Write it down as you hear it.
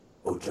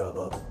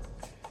Ojaba.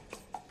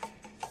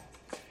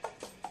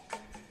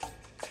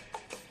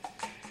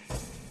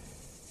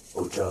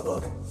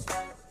 Ojaba.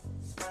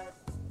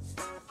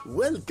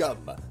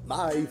 Welcome,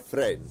 my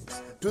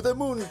friends, to the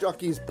Moon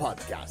Jockeys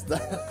podcast.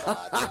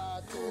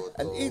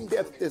 An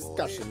in-depth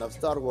discussion of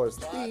Star Wars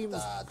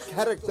themes,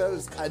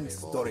 characters, and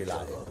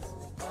storylines.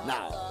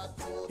 Now,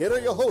 here are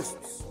your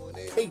hosts,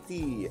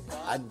 Katie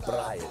and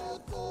Brian.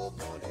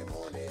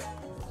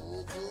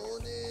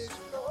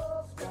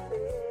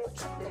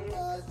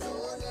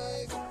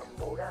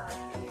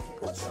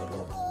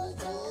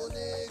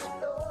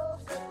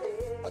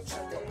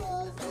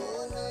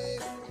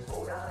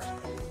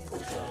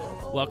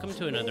 Welcome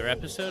to another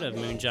episode of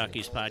Moon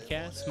Jockeys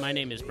Podcast. My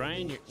name is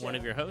Brian, one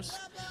of your hosts.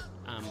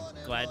 I'm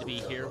glad to be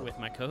here with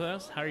my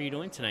co-host. How are you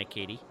doing tonight,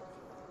 Katie?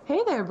 Hey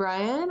there,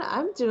 Brian.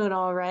 I'm doing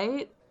all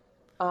right.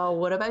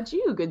 What about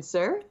you, good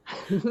sir?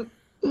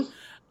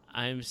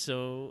 I'm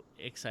so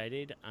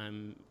excited.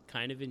 I'm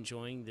kind of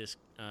enjoying this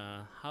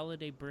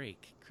holiday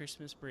break,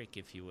 Christmas break,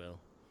 if you will.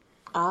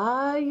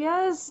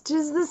 Yes,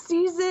 'tis the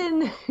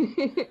season.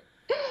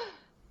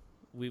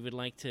 We would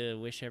like to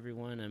wish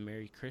everyone a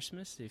Merry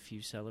Christmas if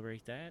you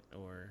celebrate that,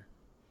 or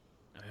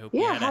I hope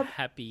you had a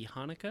Happy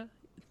Hanukkah.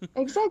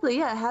 Exactly,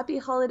 yeah. Happy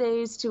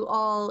holidays to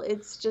all.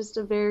 It's just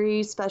a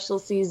very special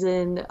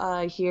season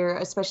here,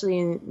 especially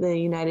in the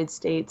United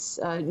States,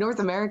 North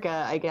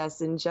America, I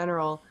guess, in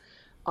general.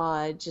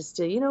 Just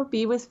to,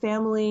 be with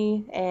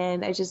family,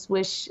 and I just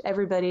wish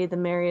everybody the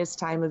merriest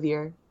time of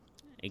year.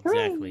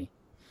 Exactly.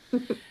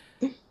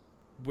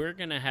 We're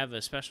going to have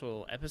a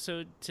special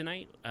episode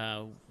tonight.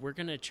 We're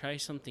going to try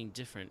something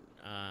different.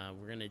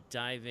 We're going to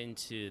dive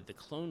into the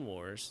Clone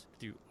Wars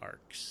through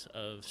arcs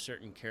of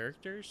certain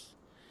characters.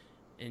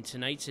 And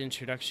tonight's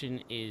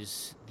introduction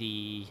is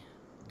the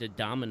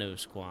Domino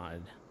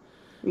Squad.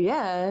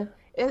 Yeah.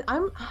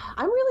 I'm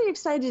really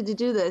excited to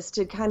do this,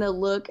 to kind of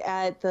look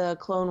at the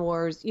Clone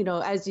Wars,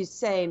 as you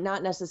say,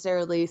 not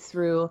necessarily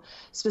through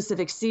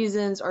specific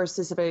seasons or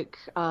specific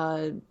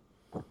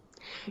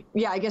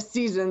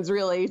seasons,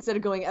 really. Instead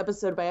of going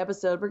episode by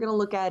episode, we're going to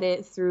look at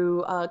it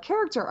through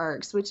character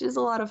arcs, which is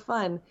a lot of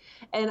fun.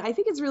 And I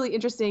think it's really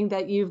interesting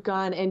that you've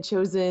gone and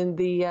chosen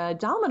the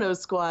Domino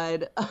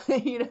Squad.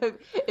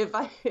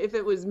 If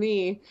it was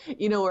me,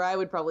 where I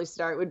would probably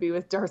start would be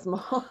with Darth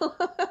Maul.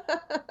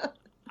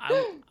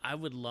 I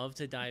would love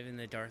to dive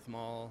into Darth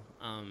Maul.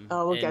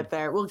 We'll get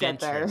there.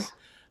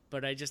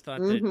 But I just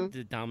thought that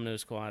the Domino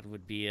Squad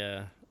would be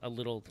a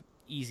little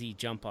easy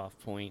jump-off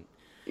point.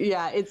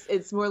 Yeah,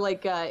 it's more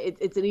like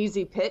it's an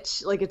easy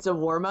pitch, like it's a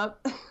warm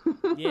up.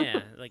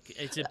 Yeah, like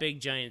it's a big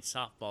giant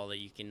softball that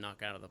you can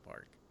knock out of the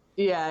park.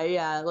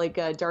 Yeah, like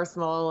Darth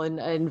Maul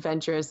and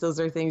Ventress. Those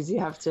are things you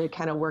have to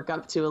kind of work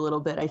up to a little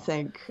bit, I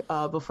think,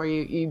 before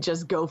you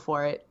just go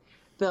for it.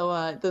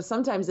 Though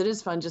sometimes it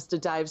is fun just to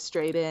dive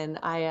straight in.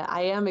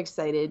 I am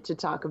excited to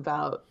talk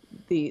about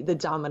the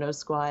Domino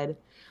Squad.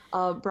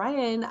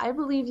 Brian, I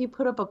believe you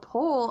put up a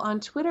poll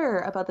on Twitter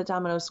about the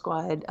Domino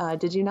Squad.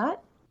 Did you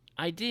not?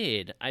 I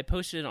did. I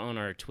posted on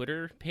our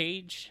Twitter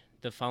page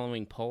the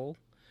following poll.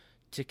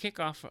 To kick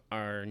off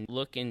our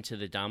look into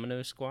the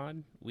Domino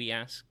Squad, we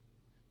asked,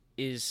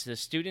 is the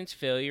student's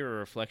failure a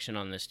reflection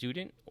on the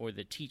student or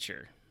the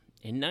teacher?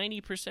 And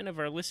 90% of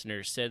our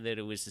listeners said that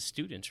it was the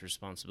student's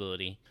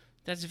responsibility.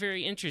 That's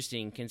very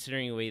interesting,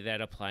 considering the way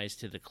that applies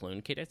to the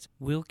clone cadets.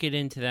 We'll get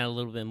into that a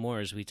little bit more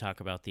as we talk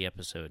about the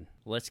episode.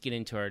 Let's get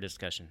into our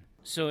discussion.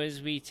 So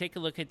as we take a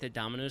look at the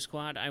Domino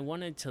Squad, I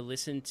wanted to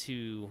listen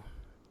to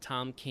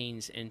Tom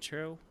Kane's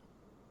intro,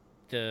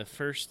 the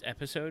first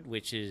episode,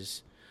 which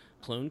is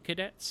Clone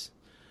Cadets,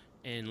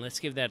 and let's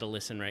give that a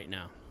listen right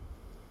now.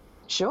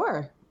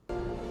 Sure.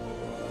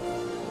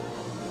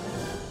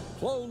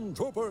 Clone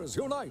troopers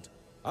unite!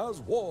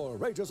 As war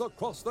rages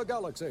across the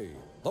galaxy,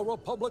 the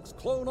Republic's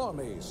clone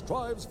army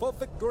strives for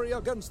victory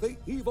against the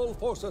evil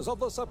forces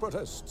of the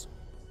Separatists.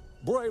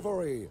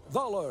 Bravery,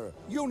 valor,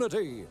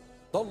 unity,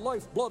 the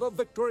lifeblood of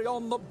victory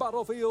on the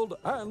battlefield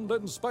and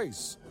in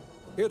space.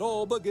 It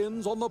all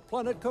begins on the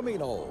planet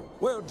Kamino,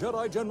 where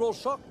Jedi General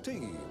Shaak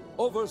Ti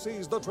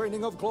oversees the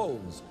training of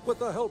clones with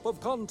the help of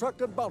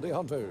contracted bounty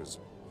hunters.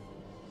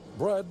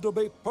 Bred to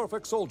be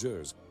perfect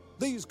soldiers,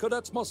 these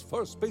cadets must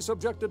first be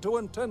subjected to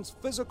intense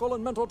physical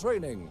and mental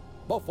training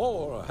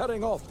before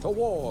heading off to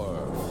war.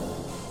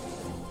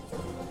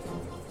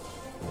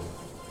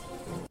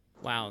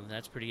 Wow,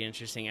 that's pretty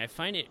interesting. I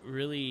find it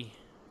really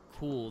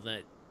cool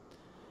that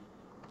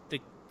the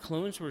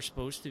clones were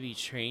supposed to be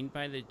trained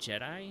by the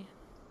Jedi,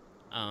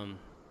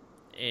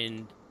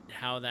 and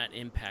how that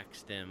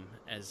impacts them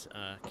as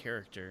a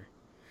character.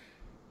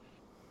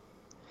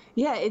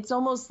 Yeah, it's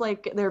almost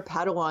like they're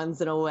Padawans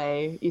in a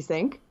way, you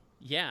think?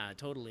 Yeah,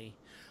 totally.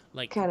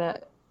 Like, kind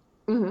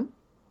of.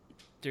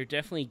 They're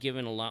definitely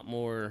given a lot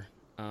more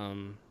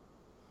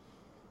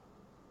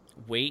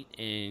weight,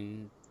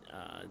 and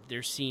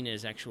they're seen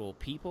as actual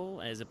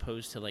people as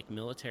opposed to like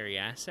military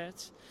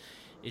assets.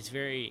 It's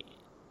very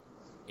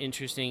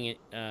interesting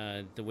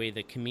the way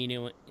the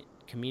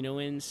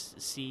Kaminoans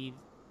see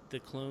the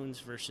clones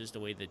versus the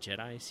way the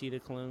Jedi see the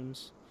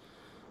clones.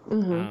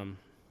 I'm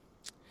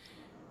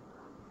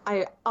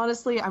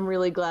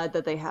really glad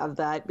that they have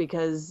that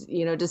because,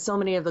 just so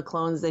many of the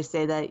clones, they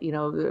say that,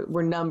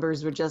 we're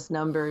numbers, we're just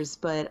numbers.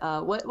 But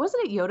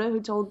wasn't it Yoda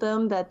who told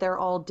them that they're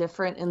all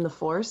different in the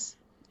Force?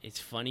 It's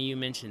funny you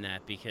mention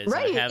that because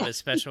Right. I have a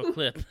special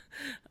clip.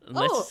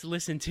 Let's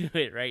listen to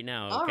it right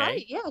now, okay? All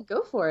right, yeah,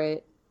 go for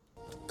it.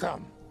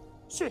 Come,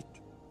 sit.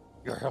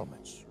 Your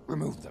helmets,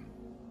 remove them.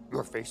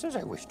 Your faces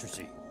I wish to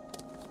see.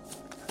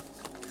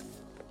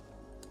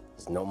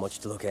 There's not much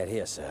to look at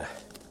here, sir.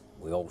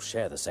 We all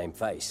share the same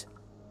face.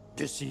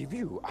 Deceive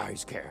you,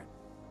 eyes can.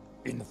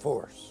 In the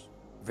Force,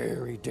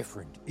 very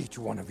different each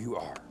one of you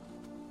are.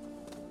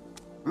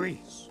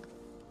 Reese,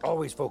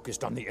 always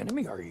focused on the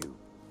enemy, are you?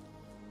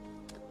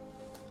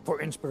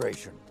 For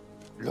inspiration,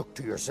 look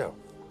to yourself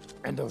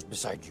and those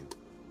beside you.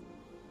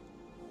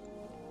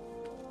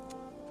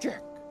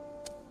 Jack,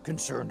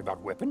 concerned about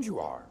weapons you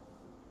are.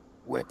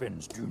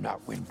 Weapons do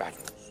not win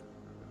battles.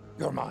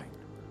 Your mind,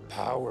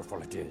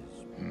 powerful it is.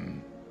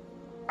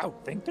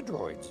 Outthink the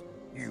droids,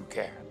 you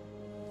can.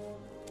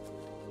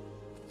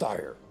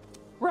 Thyre,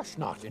 rush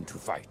not into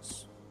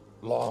fights.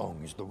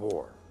 Long is the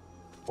war.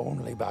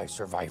 Only by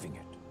surviving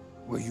it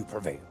will you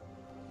prevail.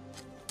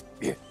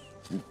 Yes.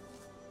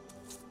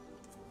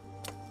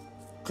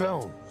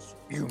 Clones,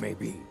 you may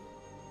be,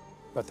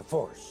 but the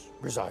Force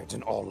resides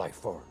in all life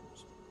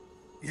forms.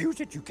 Use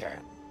it you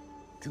can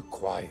to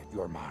quiet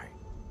your mind.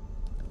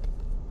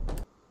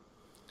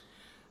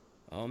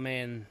 Oh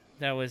man,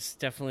 that was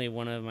definitely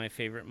one of my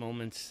favorite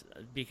moments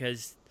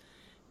because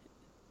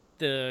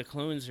the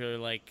clones are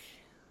like,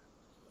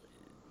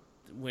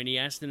 when he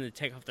asked them to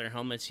take off their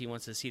helmets, he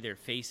wants to see their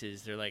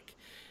faces. They're like,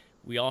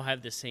 we all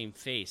have the same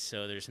face,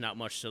 so there's not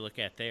much to look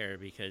at there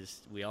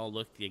because we all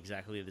look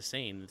exactly the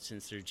same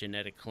since they're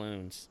genetic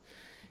clones.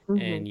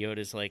 And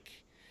Yoda's like,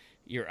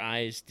 your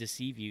eyes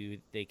deceive you.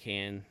 They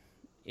can.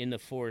 In the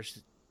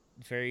Force,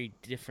 very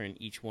different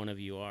each one of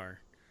you are.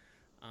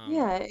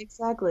 Yeah,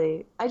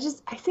 exactly. I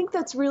think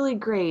that's really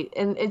great.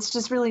 And it's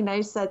just really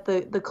nice that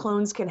the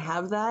clones can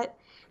have that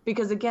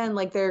because, again,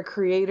 like their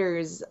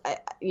creators, I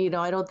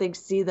don't think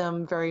see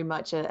them very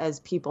much as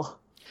people.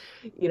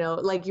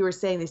 Like you were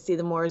saying, they see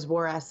them more as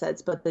war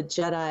assets, but the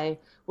Jedi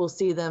will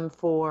see them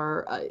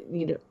for,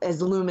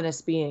 as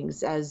luminous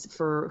beings, as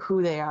for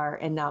who they are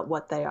and not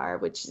what they are,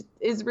 which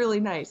is really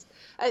nice.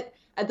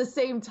 At the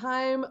same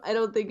time, I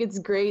don't think it's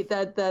great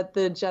that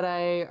the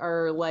Jedi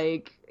are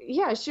like,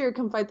 yeah, sure,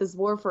 come fight this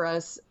war for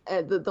us.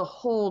 The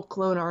whole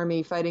clone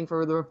army fighting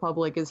for the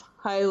Republic is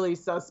highly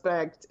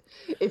suspect,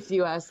 if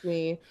you ask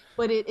me.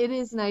 But it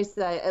is nice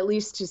that, at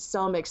least to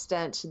some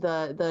extent,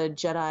 the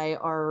Jedi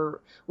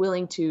are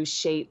willing to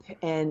shape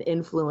and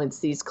influence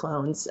these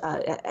clones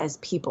as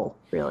people,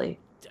 really.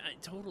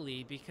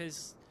 Totally,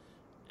 because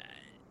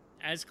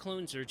as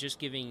clones are just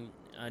giving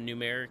a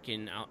numeric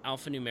and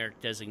alphanumeric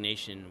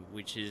designation,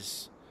 which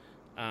is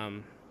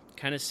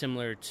kind of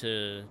similar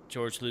to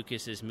George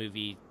Lucas's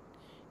movie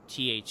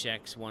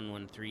THX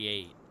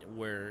 1138,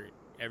 where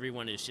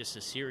everyone is just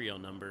a serial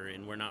number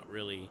and we're not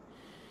really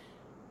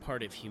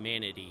part of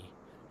humanity,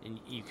 and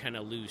you kind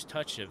of lose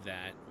touch of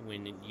that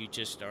when you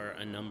just are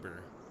a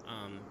number,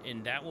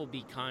 and that will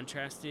be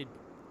contrasted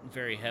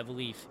very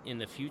heavily in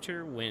the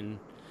future when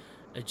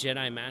a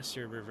Jedi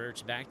Master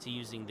reverts back to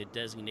using the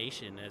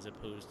designation as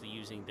opposed to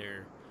using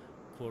their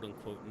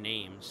quote-unquote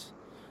names.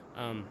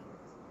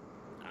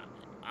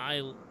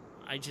 I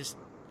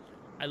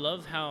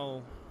love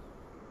how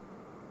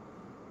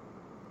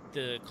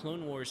the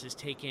Clone Wars has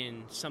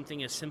taken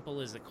something as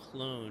simple as a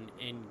clone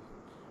and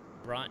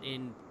brought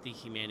in the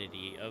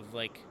humanity of,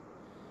 like,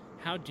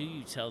 how do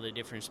you tell the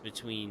difference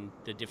between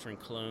the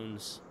different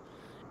clones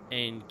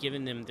and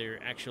given them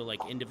their actual, like,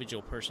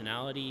 individual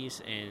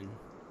personalities and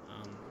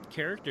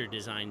character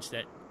designs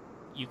that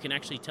you can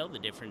actually tell the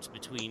difference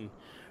between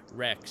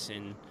Rex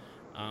and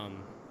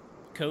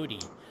Cody,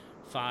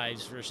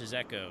 Fives versus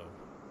Echo,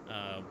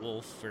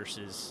 Wolf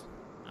versus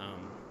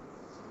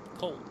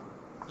Colt.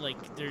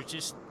 Like, they're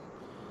just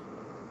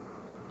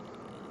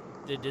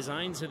the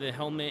designs of the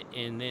helmet,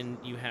 and then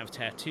you have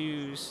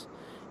tattoos,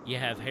 you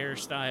have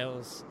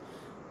hairstyles.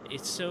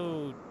 It's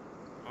so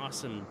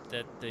awesome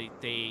that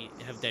they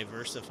have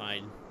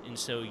diversified in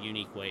so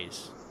unique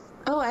ways.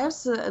 Oh, I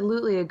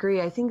absolutely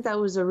agree. I think that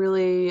was a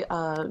really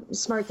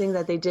smart thing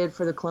that they did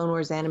for the Clone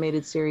Wars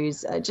animated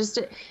series. Just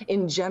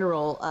in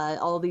general,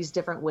 all these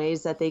different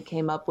ways that they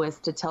came up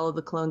with to tell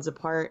the clones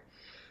apart.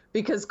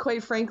 Because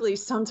quite frankly,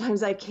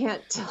 sometimes I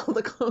can't tell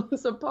the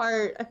clones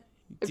apart.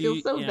 I feel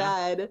so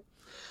bad.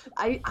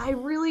 I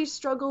really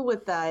struggle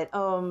with that.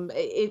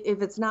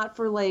 If it's not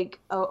for like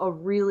a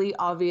really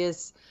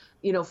obvious,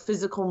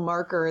 physical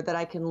marker that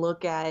I can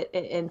look at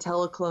and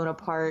tell a clone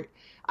apart,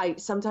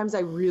 sometimes I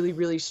really,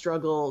 really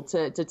struggle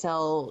to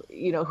tell,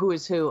 who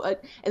is who. And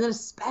then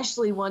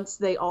especially once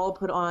they all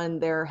put on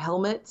their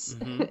helmets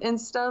and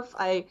stuff,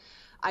 I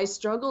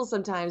struggle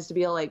sometimes to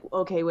be like,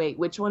 okay, wait,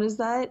 which one is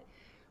that?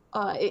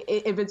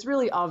 If it's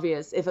really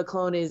obvious, if a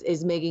clone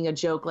is making a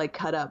joke like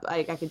Cut Up,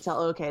 I can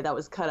tell, okay, that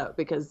was Cut Up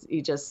because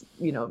he just,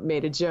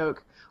 made a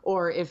joke.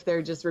 or if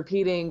they're just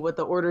repeating what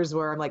the orders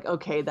were, I'm like,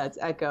 okay, that's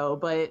Echo.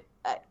 But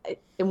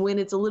and when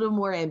it's a little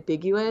more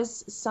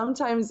ambiguous,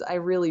 sometimes I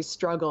really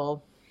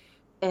struggle.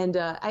 And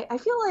I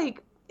feel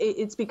like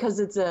it's because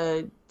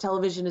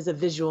television is a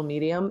visual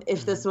medium.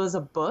 If this was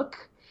a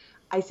book,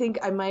 I think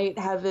I might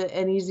have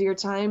an easier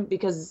time,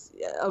 because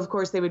of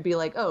course they would be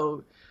like,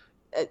 oh,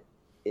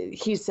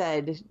 he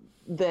said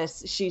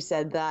this, she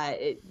said that.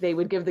 They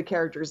would give the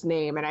character's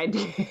name, and I'd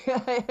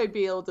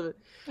be able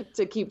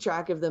to keep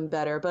track of them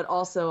better. But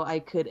also I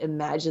could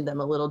imagine them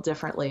a little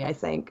differently, I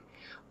think.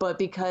 But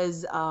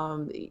because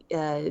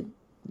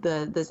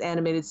this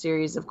animated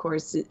series, of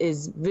course,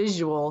 is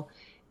visual,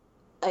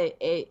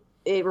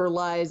 it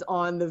relies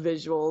on the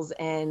visuals,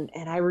 and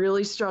I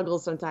really struggle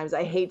sometimes.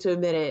 I hate to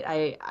admit it.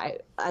 I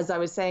as I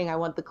was saying, I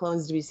want the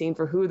clones to be seen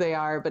for who they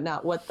are, but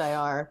not what they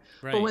are.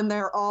 Right. But when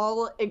they're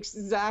all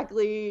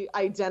exactly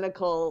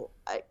identical,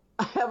 I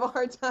have a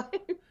hard time.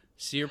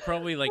 So you're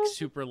probably like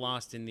super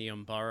lost in the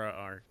Umbara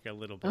arc a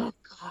little bit. Oh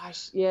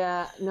gosh,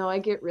 yeah. No, I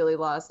get really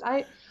lost.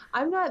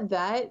 I'm not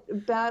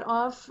that bad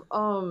off.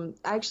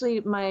 Actually,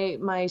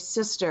 my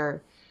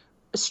sister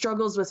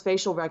struggles with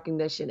facial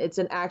recognition. It's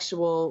an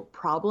actual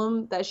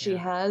problem that she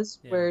has,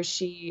 where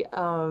she's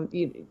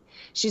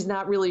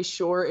not really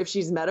sure if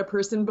she's met a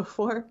person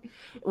before.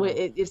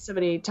 If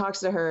somebody talks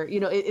to her,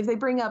 if they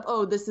bring up,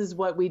 oh, this is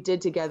what we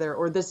did together,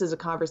 or this is a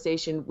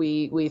conversation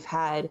we've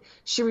had,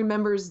 she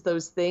remembers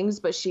those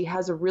things, but she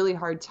has a really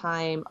hard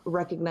time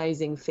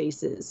recognizing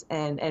faces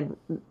and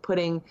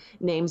putting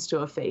names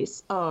to a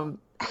face.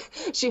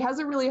 She has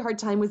a really hard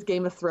time with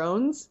Game of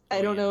Thrones.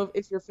 I don't know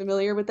if you're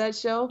familiar with that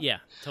show. Yeah,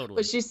 totally.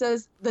 But she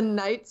says the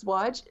Night's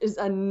Watch is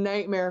a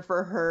nightmare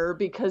for her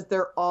because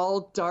they're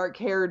all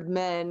dark-haired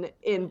men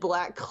in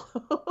black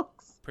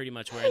cloaks. Pretty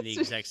much wearing the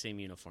exact same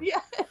uniform.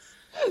 Yes.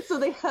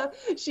 So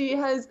she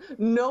has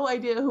no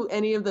idea who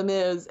any of them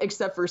is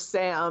except for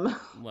Sam.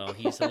 Well,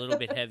 he's a little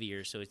bit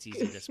heavier, so it's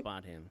easy to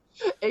spot him.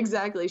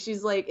 Exactly.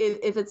 She's like,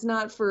 if it's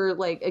not for,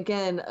 like,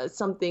 again,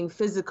 something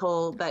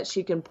physical that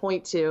she can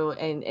point to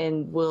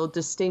and will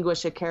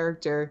distinguish a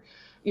character,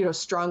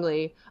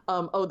 strongly.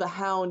 The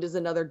Hound is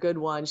another good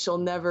one. She'll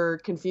never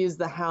confuse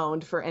the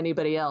Hound for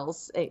anybody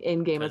else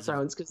in Game of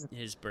Thrones, because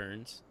his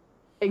burns.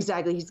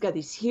 Exactly. He's got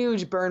these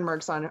huge burn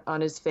marks on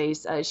his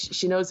face.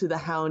 She knows who the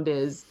Hound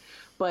is.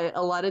 But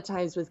a lot of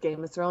times with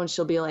Game of Thrones,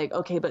 she'll be like,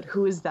 okay, but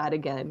who is that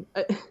again?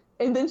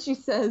 And then she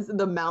says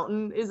the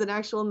Mountain is an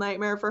actual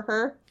nightmare for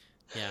her.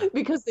 Yeah.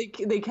 Because they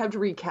kept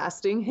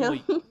recasting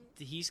him. Well,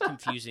 he's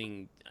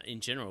confusing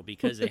in general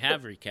because they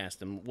have recast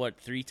him,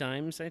 3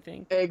 times, I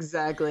think?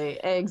 Exactly.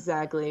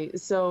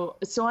 So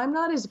I'm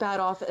not as bad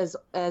off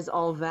as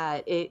all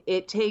that.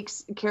 It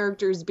takes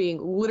characters being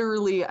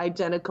literally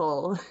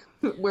identical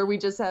where we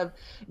just have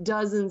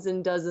dozens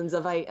and dozens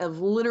of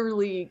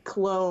literally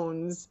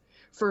clones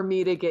for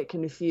me to get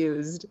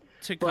confused.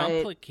 To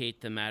complicate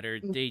the matter,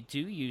 they do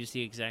use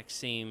the exact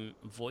same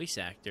voice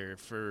actor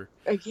for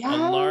a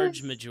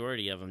large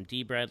majority of them.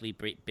 D. Bradley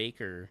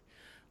Baker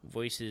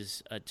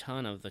voices a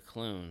ton of the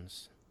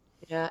clones.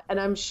 Yeah, and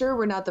I'm sure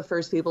we're not the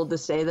first people to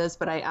say this,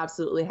 but I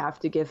absolutely have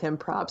to give him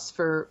props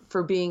for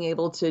being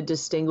able to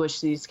distinguish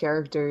these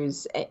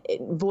characters,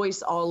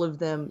 voice all of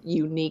them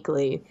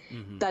uniquely.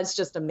 Mm-hmm. That's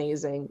just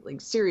amazing.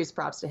 Like, serious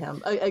props to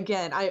him.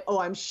 Again,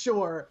 I'm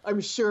sure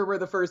we're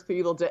the first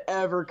people to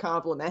ever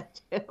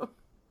compliment him.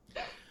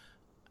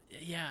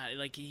 Yeah,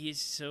 like, he's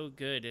so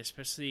good,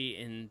 especially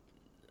in...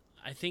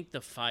 I think the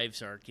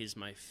Fives arc is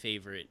my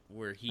favorite,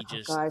 where he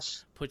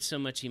just puts so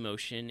much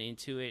emotion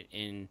into it,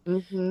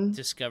 and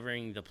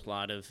discovering the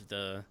plot of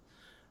the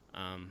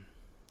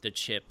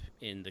chip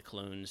in the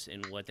clones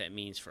and what that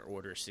means for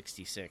Order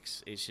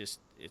 66. It's just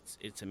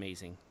it's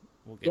amazing.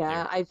 We'll get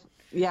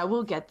there.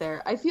 We'll get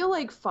there. I feel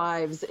like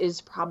Fives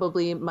is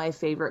probably my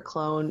favorite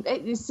clone.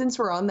 Since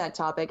we're on that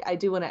topic, I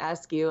do want to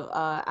ask you,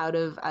 out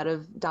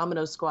of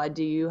Domino Squad,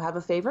 do you have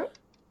a favorite?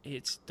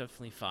 It's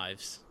definitely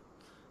Fives.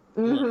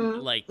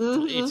 Mm-hmm.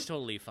 It's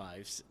totally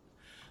Fives.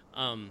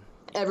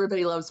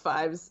 Everybody loves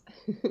Fives.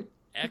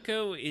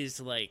 Echo is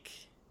like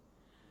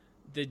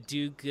the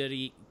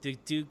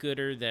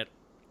do-gooder that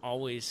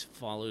always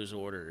follows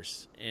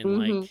orders, and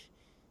like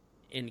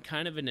in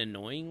kind of an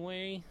annoying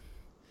way.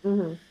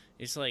 Mm-hmm.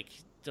 It's like,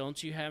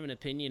 don't you have an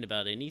opinion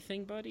about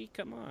anything, buddy?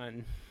 Come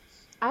on.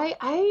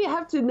 I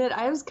have to admit,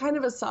 I was kind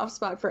of a soft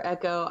spot for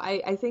Echo.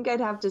 I think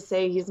I'd have to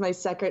say he's my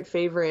second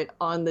favorite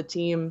on the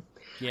team.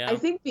 Yeah. I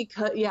think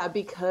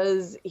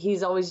because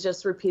he's always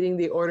just repeating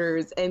the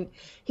orders, and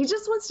he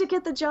just wants to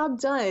get the job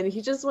done.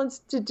 He just wants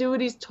to do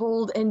what he's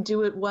told and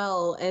do it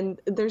well. And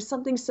there's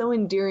something so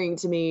endearing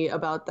to me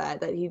about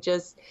that he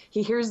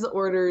hears the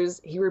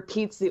orders, he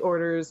repeats the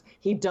orders,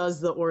 he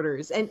does the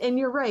orders. And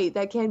you're right,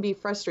 that can be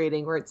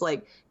frustrating, where it's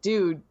like,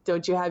 dude,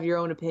 don't you have your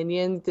own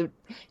opinion?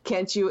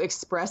 Can't you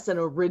express an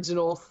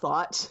original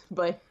thought?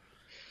 But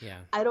yeah,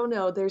 I don't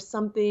know. There's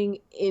something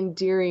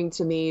endearing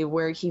to me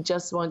where he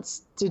just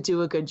wants to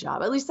do a good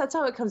job. At least that's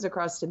how it comes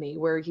across to me,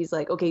 where he's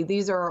like, okay,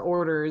 these are our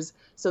orders,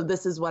 so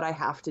this is what I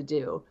have to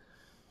do.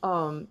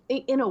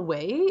 in a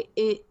way,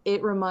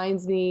 it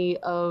reminds me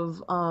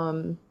of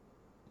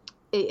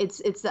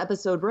it's the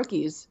episode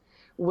Rookies,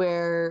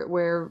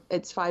 where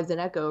it's Fives and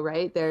Echo,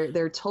 right?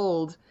 They're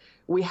told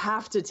we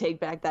have to take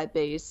back that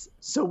base,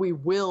 so we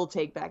will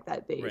take back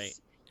that base. Right.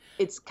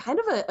 It's kind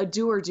of a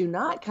do or do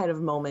not kind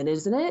of moment,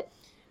 isn't it?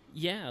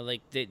 Yeah,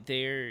 like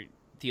they're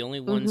the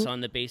only ones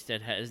on the base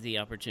that has the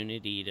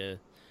opportunity to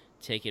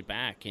take it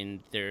back,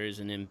 and there is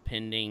an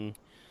impending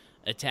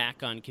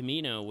attack on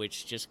Kamino,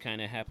 which just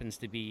kind of happens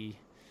to be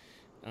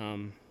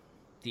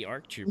the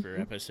ARC Trooper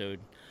episode.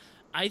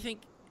 I think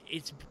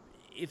it's,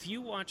 if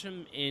you watch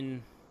them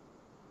in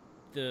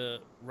the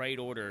right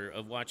order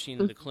of watching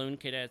the Clone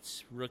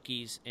Cadets,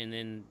 Rookies, and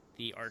then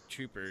the ARC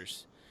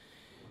Troopers,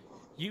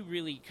 you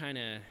really kind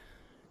of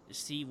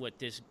see what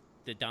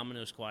the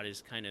Domino Squad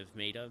is kind of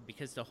made of,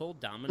 because the whole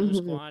Domino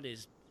Squad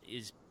is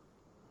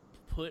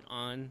put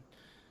on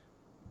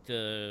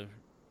the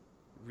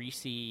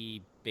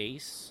Reese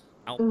base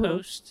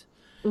outpost,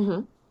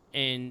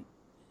 and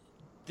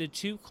the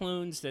two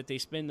clones that they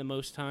spend the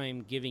most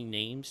time giving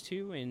names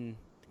to in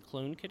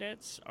Clone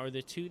Cadets are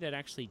the two that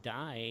actually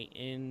die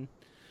in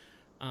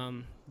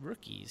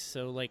Rookies.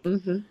 So like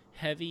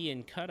Heavy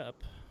and Cut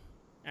Up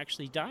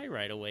actually die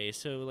right away.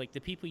 So like the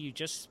people you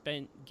just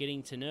spent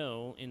getting to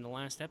know in the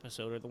last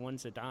episode are the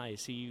ones that die,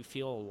 so you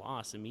feel a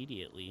loss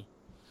immediately.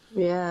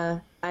 Yeah,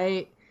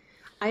 I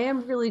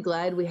am really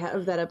glad we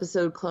have that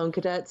episode Clone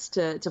Cadets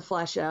to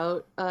flash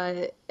out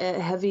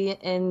Heavy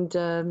and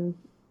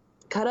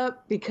Cut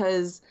Up,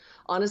 because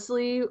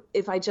honestly,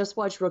 if I just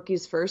watch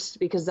Rookies first,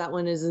 because that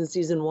one is in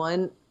season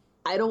 1,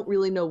 I don't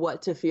really know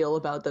what to feel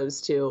about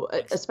those two,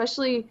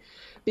 especially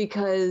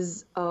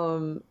because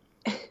I'm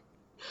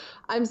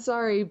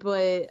sorry,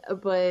 but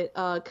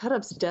Cut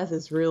Up's death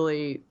is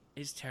really...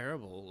 It's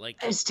terrible.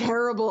 Like, it's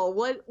terrible.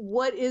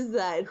 What is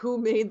that? Who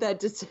made that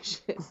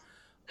decision?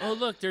 Oh,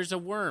 look, there's a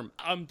worm.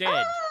 I'm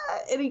dead.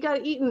 And he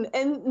got eaten,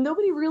 and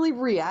nobody really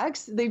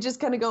reacts. They just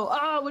kind of go,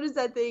 what is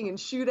that thing, and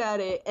shoot at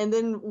it, and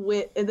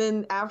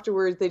then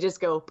afterwards they just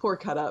go, poor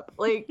Cut Up.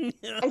 Like,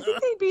 I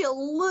think they'd be a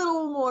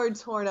little more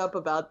torn up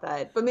about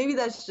that, but maybe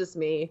that's just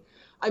me.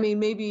 I mean,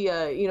 maybe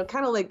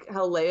kind of like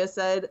how Leia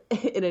said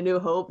in A New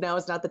Hope, now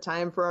is not the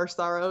time for our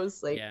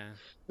sorrows. Like,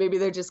 maybe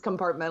they're just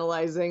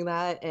compartmentalizing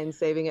that and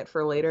saving it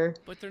for later.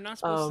 But they're not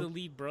supposed to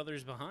leave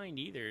brothers behind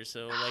either,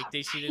 so like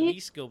they should at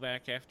least go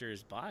back after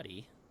his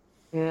body.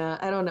 Yeah,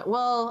 I don't know.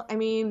 Well, I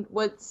mean,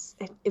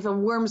 if a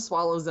worm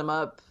swallows him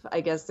up,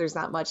 I guess there's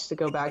not much to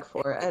go back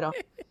for. I don't.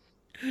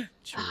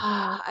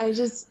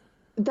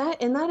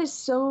 That is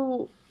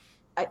so.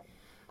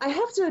 I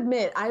have to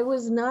admit, I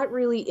was not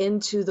really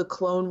into the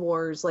Clone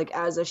Wars like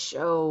as a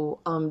show,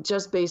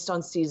 just based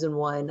on season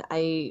 1.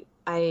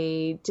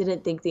 I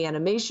didn't think the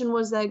animation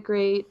was that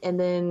great, and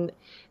then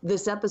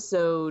this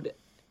episode,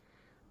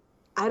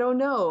 I don't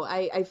know.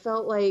 I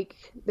felt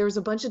like there was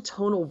a bunch of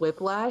tonal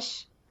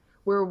whiplash,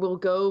 where we'll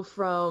go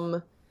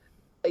from,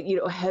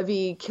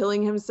 Heavy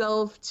killing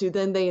himself to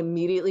then they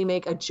immediately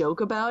make a joke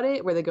about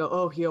it, where they go,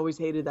 "Oh, he always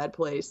hated that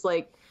place."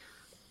 Like,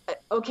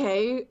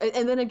 okay,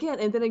 and then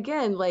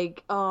again,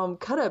 like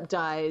Cut Up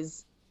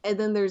dies, and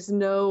then there's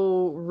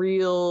no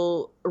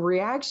real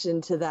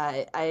reaction to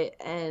that.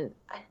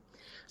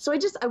 So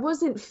I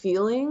wasn't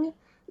feeling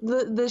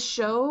the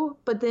show,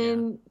 but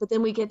then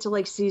we get to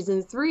like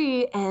season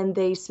 3, and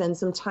they spend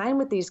some time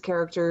with these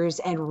characters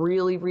and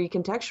really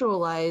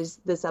recontextualize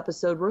this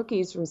episode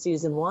Rookies from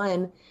season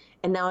 1.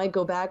 And now I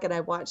go back and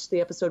I watch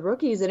the episode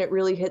Rookies, and it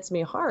really hits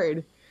me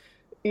hard.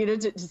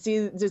 To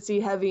see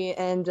Heavy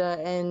and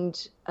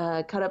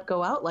Cut Up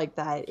go out like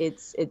that,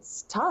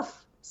 it's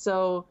tough.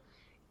 So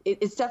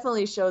it's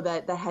definitely a show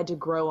that had to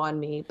grow on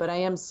me, but I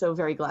am so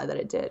very glad that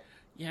it did.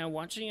 Yeah,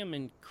 watching them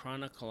in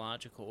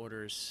chronological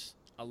orders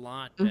a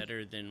lot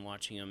better than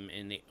watching them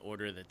in the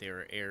order that they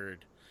were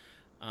aired.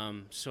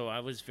 So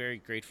I was very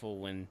grateful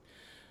when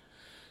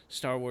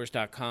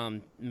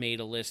StarWars.com made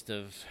a list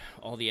of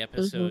all the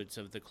episodes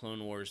of the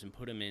Clone Wars and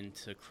put them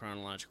into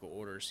chronological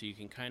order, so you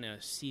can kind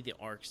of see the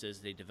arcs as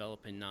they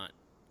develop and not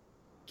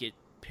get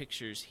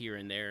pictures here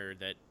and there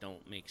that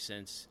don't make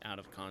sense out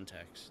of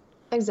context.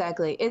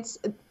 Exactly.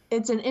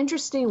 It's an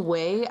interesting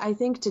way, I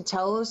think, to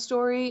tell a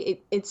story.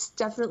 It's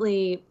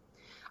definitely...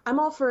 I'm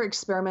all for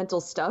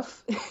experimental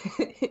stuff.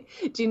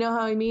 Do you know how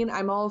I mean?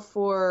 I'm all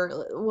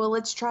for, well,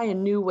 let's try a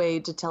new way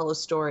to tell a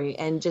story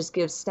and just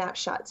give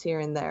snapshots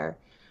here and there.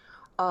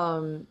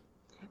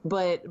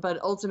 But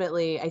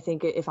ultimately, I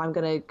think if I'm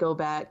going to go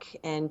back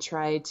and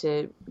try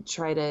to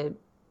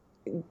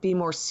be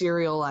more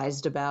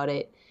serialized about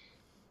it,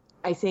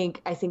 I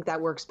think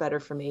that works better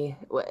for me,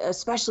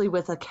 especially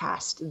with a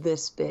cast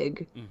this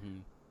big.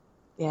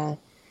 Yeah.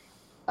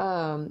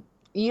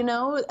 To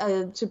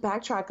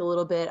backtrack a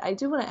little bit, I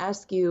do want to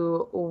ask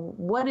you,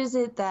 what is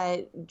it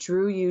that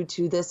drew you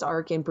to this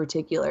arc in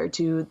particular,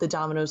 to the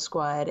Domino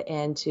Squad,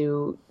 and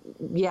to,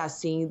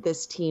 seeing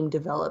this team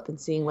develop and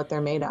seeing what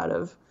they're made out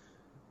of?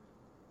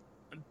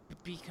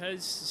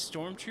 Because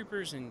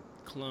stormtroopers and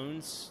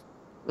clones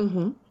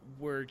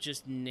were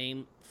just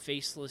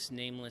faceless,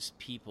 nameless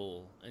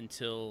people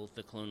until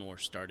the Clone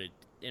Wars started,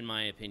 in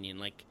my opinion.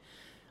 Like,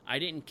 I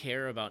didn't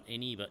care about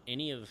any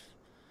of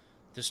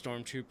the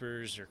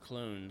stormtroopers or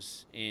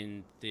clones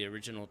in the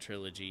original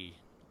trilogy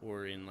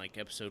or in, like,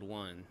 Episode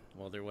 1.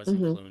 Well, there wasn't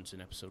clones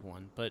in Episode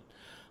 1, but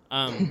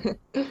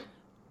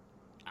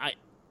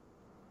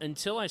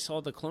until I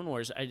saw the Clone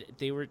Wars,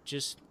 they were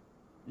just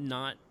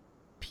not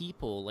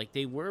people. Like,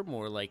 they were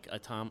more like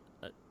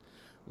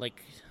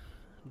like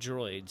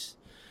droids.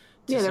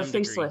 Yeah, they're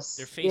faceless.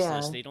 They're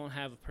faceless. Yeah. They don't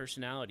have a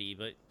personality.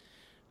 But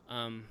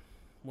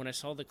when I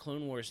saw the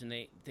Clone Wars and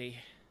they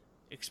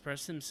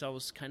express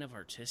themselves kind of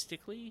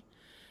artistically,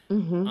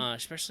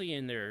 especially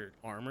in their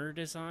armor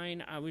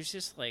design, I was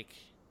just like,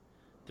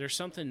 there's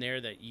something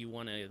there that you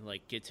want to,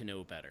 like, get to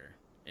know better.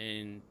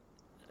 And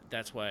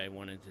that's why I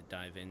wanted to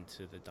dive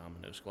into the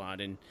Domino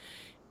Squad. And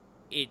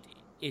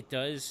it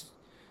does,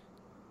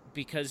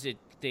 because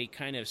they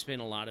kind of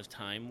spend a lot of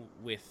time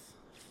with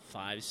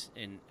Fives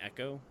and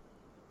Echo,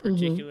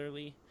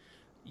 particularly.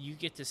 You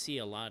get to see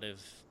a lot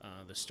of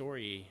the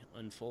story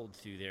unfold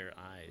through their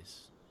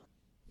eyes.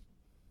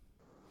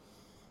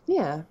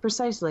 Yeah,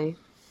 precisely.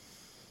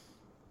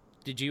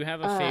 Did you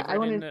have a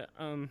favorite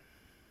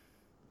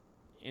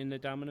in the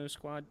Domino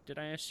Squad? Did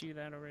I ask you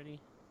that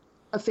already?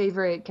 A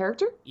favorite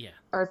character? Yeah.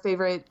 Or a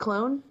favorite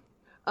clone?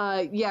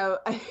 Yeah,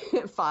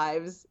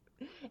 Fives.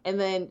 And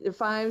then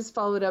Fives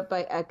followed up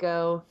by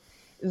Echo.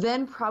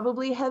 Then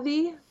probably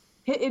Heavy.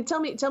 Tell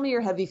me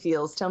your Heavy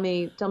feels. Tell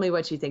me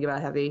what you think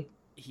about Heavy.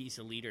 He's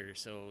a leader,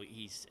 so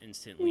he's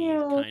instantly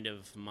kind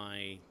of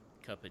my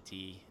cup of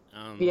tea.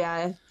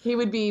 Yeah, he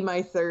would be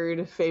my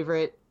third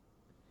favorite,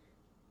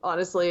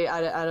 honestly,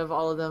 out of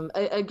all of them.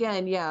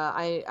 Again, yeah,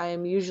 I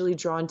am usually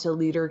drawn to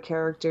leader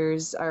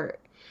characters.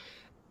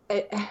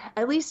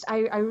 At least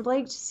I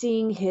liked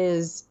seeing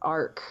his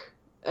arc.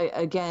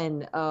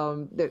 Again,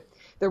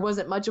 there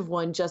wasn't much of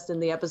one just in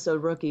the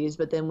episode Rookies,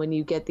 but then when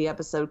you get the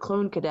episode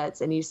Clone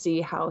Cadets and you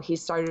see how he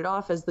started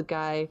off as the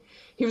guy,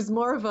 he was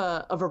more of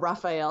a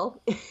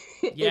Raphael.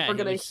 Yeah,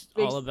 it was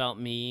all about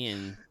me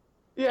and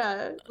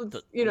the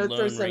Lone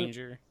throw some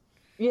Ranger.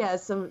 Yeah,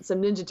 some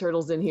Ninja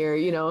Turtles in here,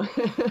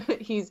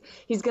 he's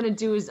going to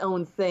do his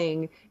own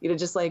thing,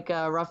 just like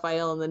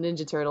Raphael and the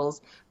Ninja Turtles.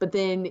 But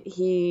then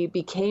he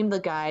became the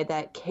guy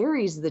that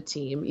carries the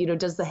team,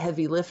 does the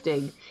heavy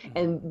lifting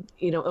and,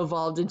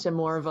 evolved into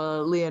more of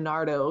a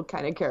Leonardo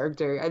kind of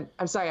character.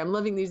 I'm sorry, I'm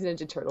loving these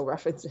Ninja Turtle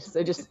references.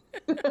 I just,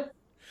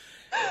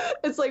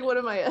 it's like one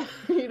of my,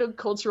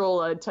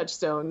 cultural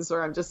touchstones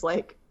where I'm just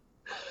like,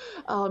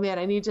 oh man,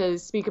 I need to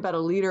speak about a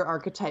leader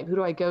archetype. Who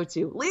do I go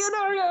to?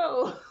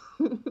 Leonardo!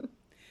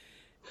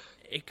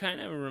 It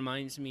kind of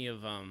reminds me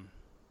of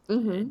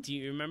do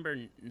you remember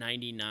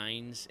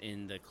 99s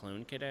in the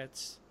Clone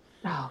Cadets?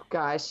 Oh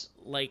gosh,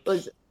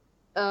 99.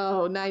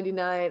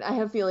 I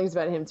have feelings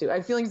about him too. I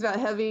have feelings about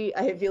Heavy.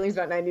 I have feelings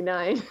about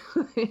 99.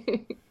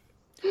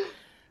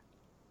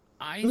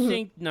 I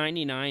think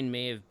 99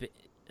 may have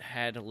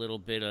had a little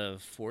bit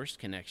of forced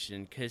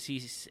connection because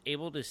he's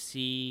able to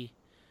see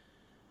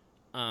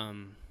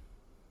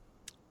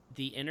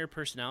the inner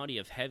personality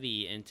of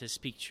Heavy and to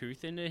speak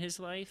truth into his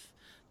life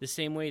the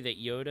same way that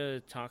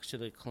Yoda talks to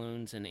the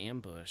clones in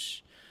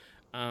Ambush.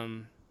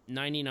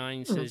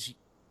 99 says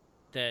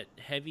that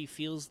Heavy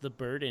feels the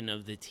burden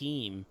of the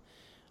team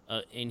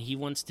and he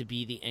wants to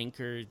be the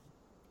anchor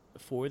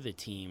for the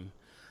team.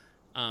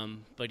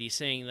 But he's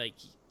saying, like,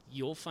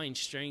 you'll find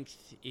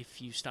strength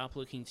if you stop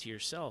looking to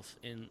yourself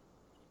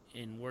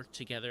and work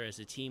together as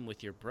a team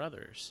with your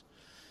brothers.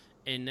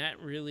 And that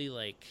really,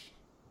 like,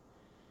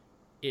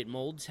 it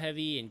molds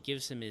Heavy and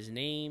gives him his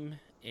name,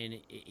 and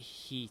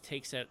he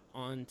takes that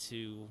on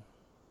to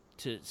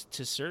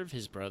serve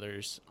his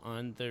brothers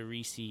on the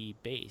Reese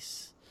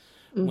base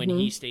when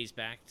he stays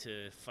back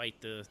to fight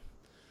the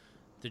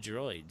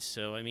droids.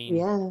 So, I mean...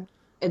 Yeah,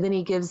 and then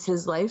he gives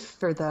his life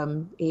for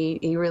them.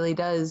 He really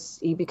does.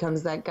 He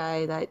becomes that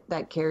guy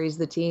that carries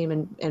the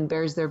team and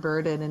bears their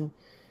burden and,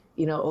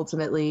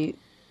 ultimately,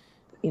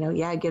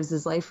 gives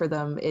his life for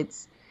them.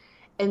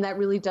 And that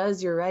really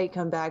does, you're right,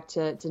 come back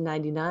to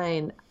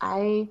 99.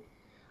 I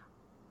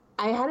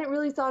hadn't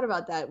really thought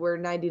about that, where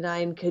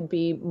 99 could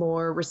be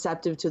more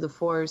receptive to the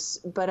Force,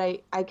 but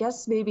I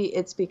guess maybe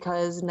it's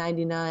because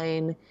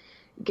 99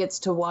 gets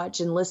to watch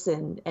and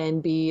listen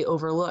and be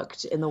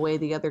overlooked in the way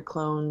the other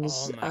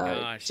clones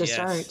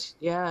aren't.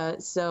 Yeah,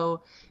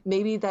 so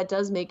maybe that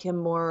does make him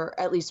more,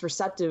 at least,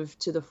 receptive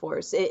to the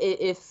Force.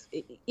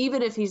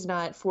 Even if he's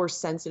not Force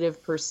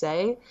sensitive per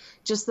se,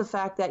 just the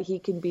fact that he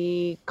can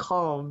be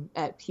calm,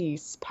 at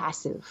peace,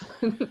 passive,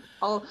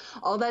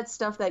 all that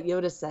stuff that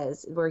Yoda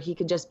says, where he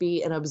can just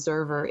be an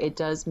observer, it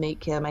does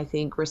make him, I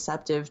think,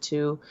 receptive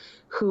to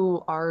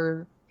who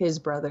are his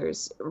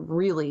brothers,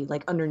 really,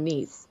 like,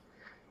 underneath.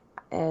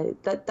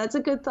 That's a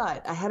good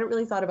thought. I hadn't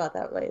really thought about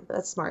that way.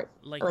 That's smart.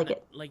 I like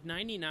it. Like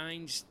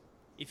 99's,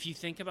 if you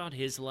think about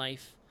his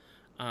life,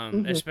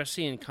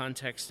 especially in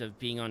context of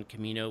being on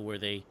Kamino, where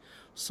they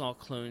saw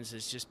clones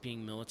as just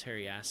being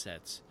military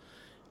assets,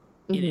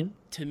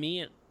 to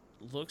me,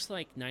 looks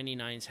like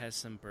 99's has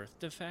some birth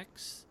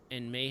defects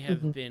and may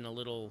have been a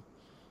little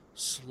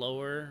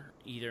slower,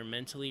 either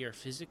mentally or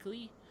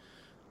physically.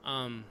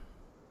 And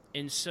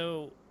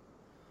so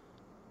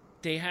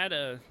they had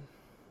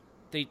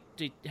they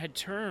had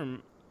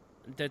term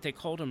that they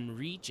called them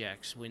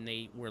rejects when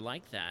they were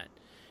like that,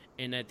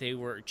 and that they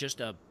were just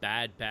a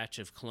bad batch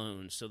of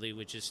clones. So they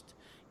would just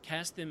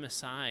cast them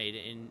aside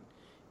and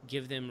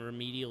give them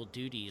remedial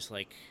duties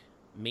like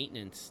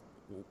maintenance,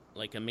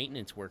 like a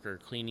maintenance worker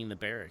cleaning the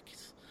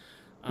barracks.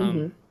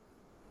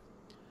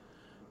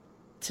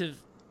 To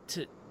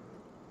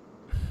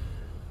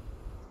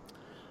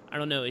I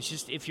don't know. It's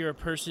just, if you're a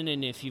person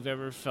and if you've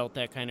ever felt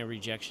that kind of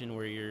rejection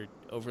where you're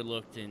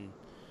overlooked and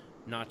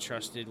not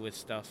trusted with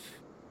stuff,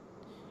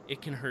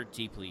 it can hurt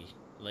deeply,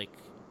 like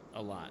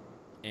a lot.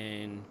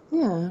 And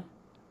Yeah.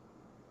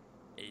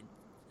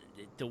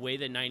 The way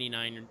that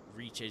 99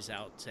 reaches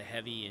out to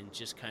Heavy and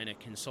just kind of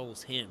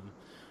consoles him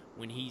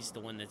when he's the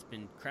one that's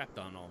been crapped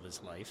on all of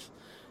his life.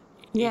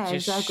 Yeah, it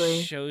just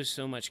exactly. shows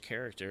so much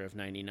character of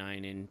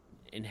 99,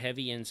 and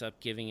Heavy ends up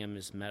giving him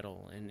his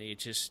medal, and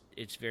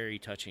it's very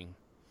touching.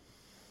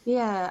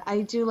 Yeah,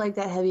 I do like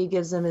that Heavy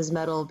gives him his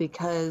medal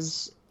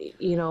because,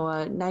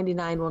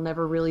 99 will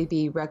never really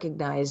be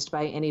recognized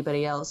by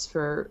anybody else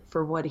for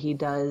what he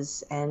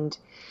does. And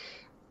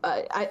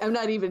I'm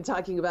not even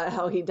talking about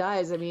how he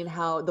dies. I mean,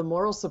 how the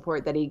moral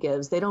support that he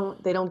gives. They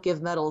don't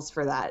give medals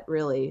for that,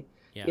 really.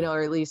 Yeah.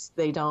 Or at least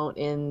they don't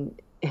in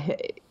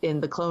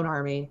the Clone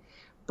Army.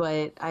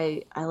 But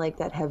I like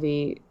that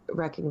Heavy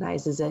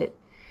recognizes it.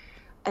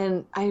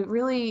 And I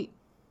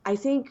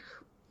think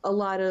a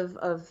lot of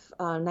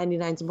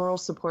 99's moral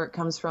support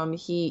comes from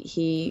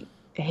he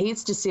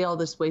hates to see all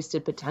this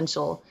wasted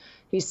potential.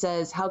 He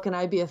says, how can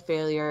I be a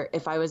failure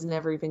if I was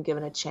never even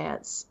given a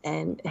chance?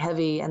 And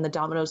Heavy and the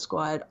Domino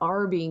Squad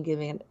are being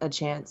given a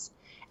chance,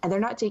 and they're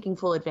not taking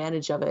full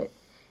advantage of it.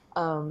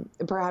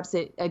 Perhaps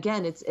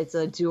it's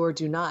a do or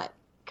do not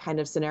kind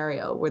of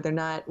scenario where they're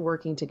not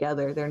working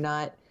together. They're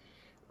not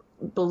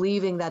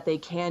believing that they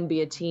can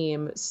be a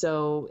team.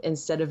 So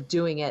instead of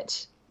doing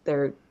it,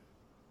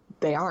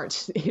 they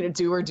aren't,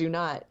 do or do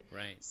not.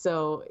 Right.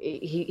 So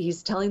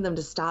he's telling them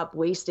to stop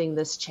wasting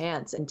this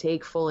chance and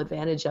take full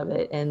advantage of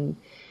it. And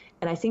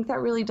I think that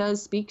really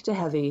does speak to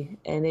Heavy,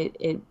 and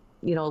it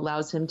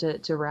allows him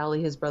to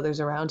rally his brothers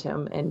around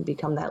him and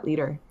become that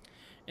leader.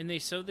 And they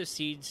sow the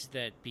seeds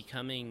that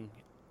becoming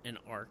an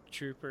ARC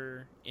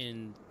trooper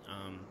in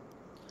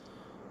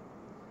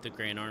the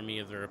Grand Army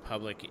of the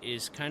Republic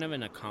is kind of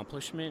an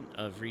accomplishment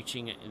of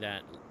reaching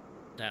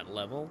that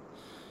level.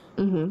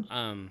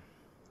 Mm-hmm.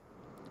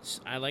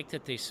 I like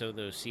that they sow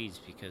those seeds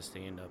because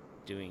they end up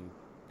doing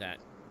that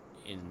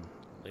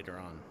later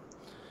on.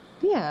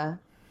 Yeah.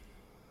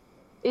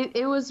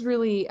 It was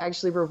really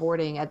actually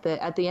rewarding at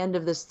the end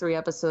of this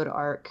 3-episode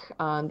arc,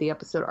 the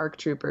episode ARC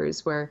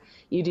Troopers, where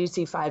you do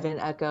see Five and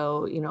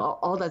Echo,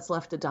 all that's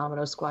left of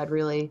Domino Squad,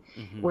 really,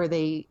 where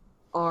they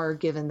are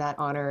given that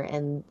honor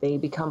and they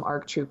become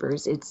ARC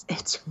Troopers.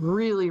 It's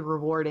really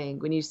rewarding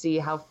when you see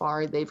how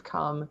far they've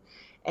come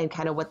and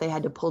kind of what they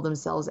had to pull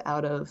themselves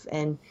out of,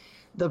 and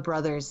the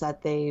brothers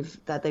that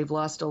they've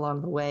lost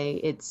along the way.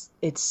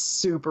 It's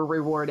super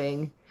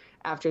rewarding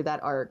after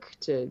that arc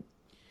to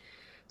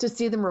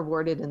see them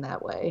rewarded in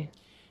that way,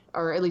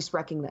 or at least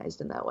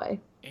recognized in that way.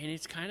 And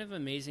it's kind of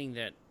amazing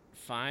that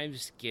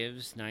Fives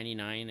gives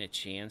 99 a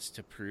chance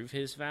to prove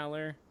his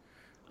valor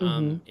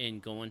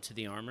and go into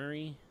the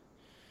armory.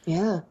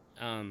 Yeah.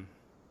 And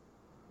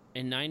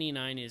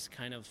 99 is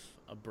kind of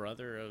a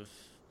brother of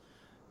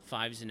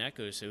Fives and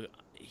Echo, so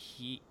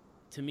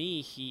to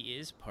me, he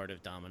is part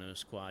of Domino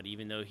Squad,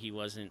 even though he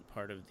wasn't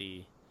part of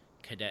the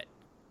cadet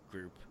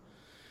group.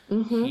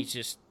 He's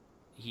just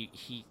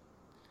he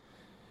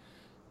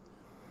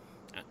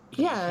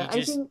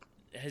I think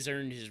has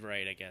earned his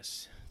right, I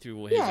guess,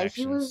 through his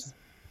actions.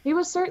 He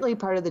was certainly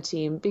part of the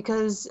team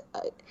because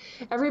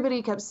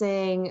everybody kept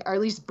saying, or at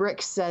least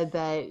Brick said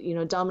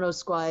that, Domino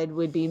Squad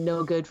would be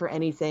no good for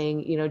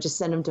anything, just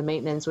send him to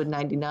maintenance with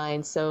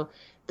 99. So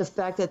the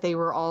fact that they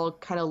were all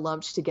kind of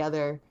lumped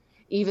together,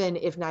 even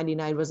if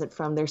 99 wasn't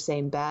from their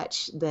same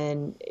batch,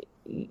 then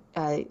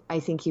I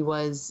think he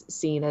was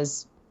seen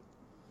as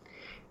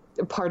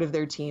part of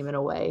their team in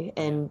a way,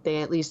 and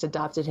they at least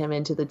adopted him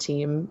into the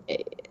team,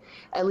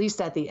 at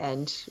least at the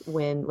end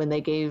when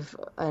they gave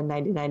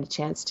 99 a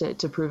chance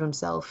to prove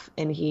himself,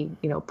 and he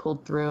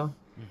pulled through.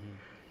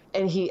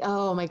 And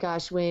oh my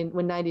gosh, when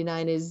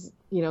 99 is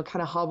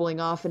kind of hobbling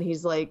off and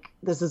he's like,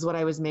 this is what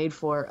I was made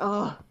for,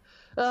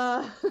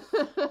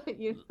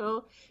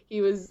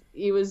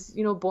 he was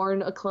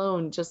born a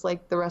clone just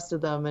like the rest of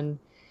them, and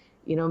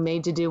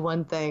made to do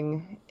one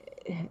thing,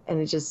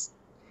 and it just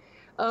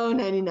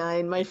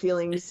 99, my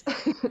feelings.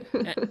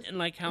 And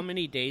like, how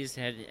many days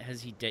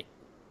has he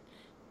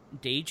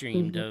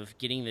daydreamed of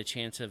getting the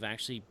chance of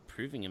actually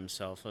proving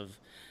himself, of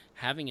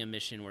having a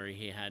mission where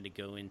he had to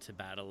go into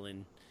battle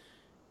and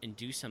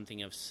do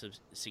something of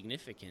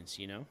significance,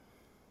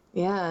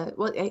 Yeah,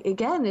 well,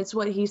 again, it's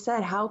what he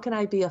said. How can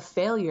I be a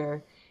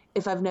failure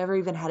if I've never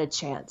even had a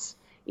chance?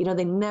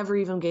 they never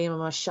even gave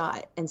him a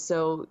shot. And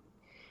so,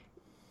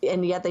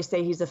 and yet they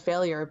say he's a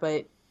failure,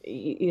 but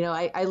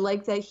I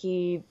like that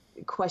he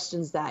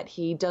questions that.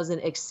 He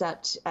doesn't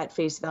accept at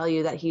face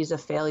value that he's a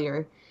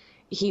failure.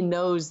 He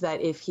knows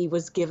that if he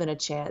was given a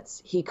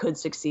chance, he could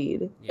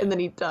succeed. Yeah. And then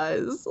he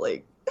does.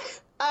 Like,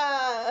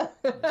 awesome.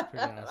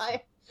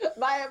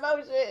 my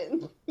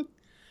emotion.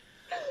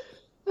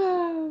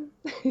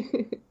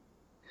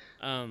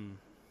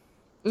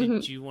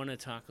 Did you want to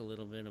talk a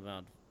little bit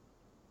about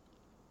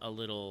a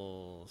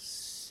little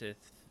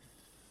Sith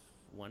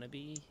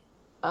wannabe?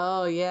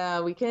 Oh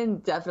yeah, we can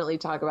definitely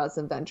talk about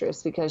some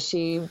Ventress, because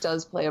she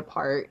does play a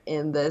part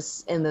in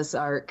this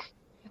arc,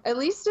 at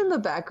least in the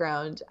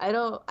background. I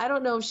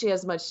don't know if she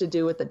has much to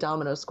do with the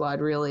Domino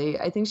Squad, really.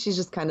 I think she's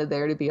just kind of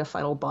there to be a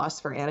final boss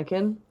for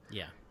Anakin.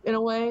 Yeah. In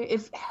a way,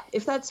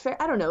 if that's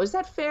fair. I don't know. Is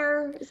that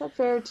fair? Is that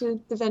fair to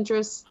the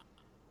Ventress?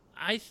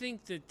 I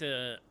think that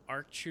the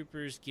ARC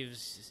Troopers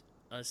gives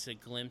us a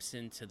glimpse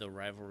into the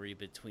rivalry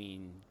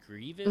between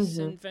Grievous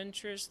and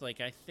Ventress.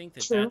 Like, I think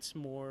that that's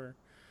more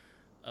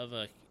of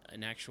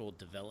an actual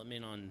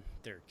development on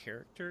their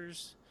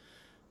characters.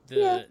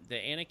 The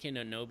Anakin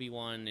and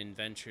Obi-Wan and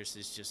Ventress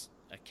is just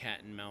a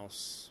cat and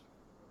mouse.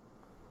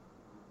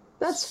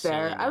 That's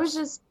fair. I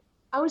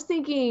was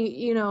thinking,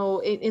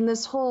 in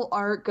this whole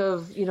arc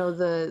of,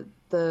 the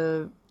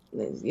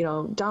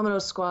Domino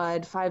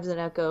Squad, Fives and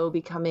Echo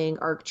becoming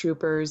ARC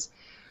Troopers,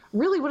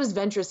 really, what does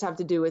Ventress have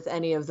to do with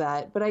any of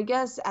that? But I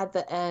guess at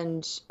the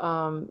end,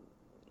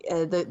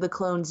 the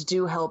clones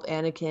do help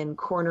Anakin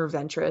corner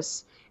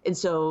Ventress, and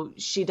so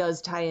she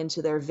does tie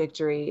into their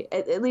victory,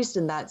 at least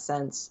in that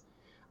sense.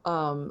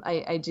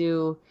 I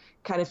do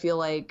kind of feel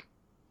like,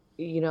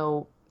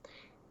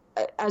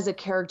 as a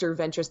character,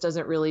 Ventress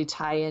doesn't really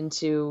tie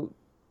into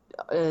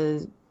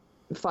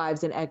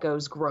Fives and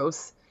Echo's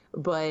growth,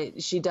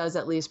 but she does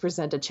at least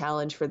present a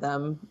challenge for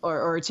them,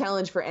 or a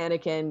challenge for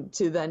Anakin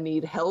to then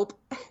need help.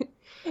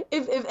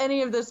 if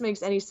any of this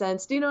makes any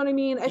sense, do you know what I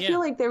mean? I feel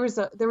like there was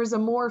a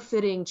more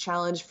fitting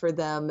challenge for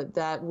them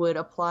that would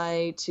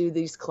apply to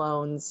these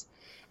clones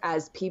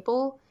as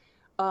people.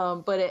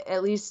 But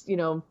at least,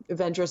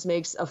 Ventress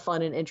makes a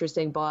fun and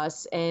interesting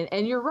boss.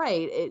 And you're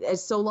right.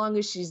 As so long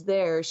as she's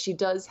there, she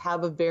does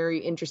have a very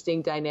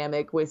interesting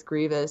dynamic with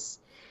Grievous,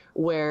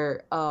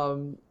 where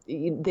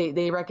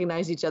they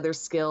recognize each other's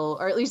skill,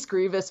 or at least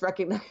Grievous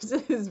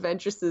recognizes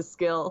Ventress's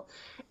skill.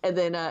 And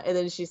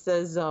then she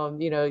says,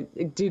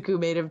 Dooku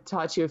may have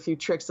taught you a few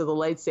tricks of the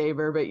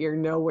lightsaber, but you're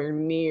nowhere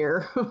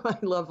near my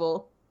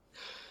level.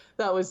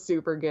 That was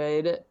super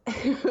good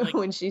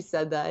when she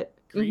said that.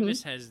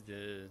 Grievous has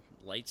the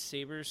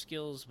lightsaber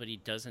skills, but he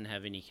doesn't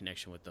have any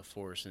connection with the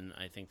Force, and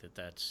I think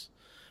that's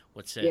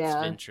what sets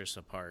Ventress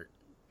apart.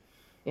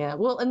 Yeah,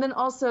 well, and then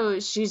also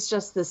she's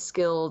just the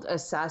skilled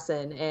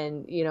assassin,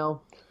 and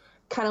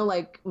kind of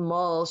like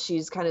Maul,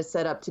 she's kind of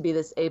set up to be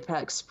this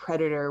apex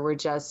predator, where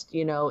just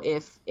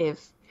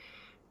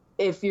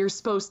if you're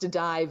supposed to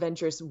die,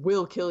 Ventress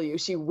will kill you.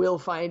 She will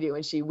find you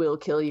and she will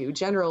kill you.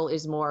 General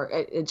is more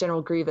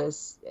General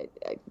Grievous.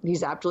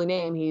 He's aptly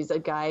named. He's a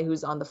guy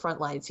who's on the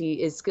front lines.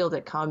 He is skilled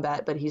at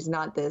combat, but he's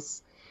not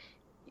this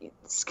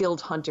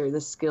skilled hunter,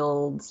 the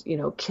skilled,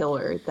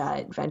 killer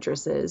that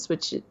Ventress is,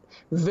 which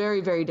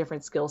very, very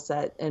different skill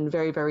set and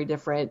very, very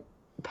different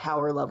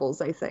power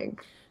levels, I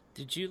think.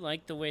 Did you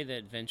like the way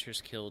that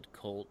Ventress killed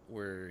Colt,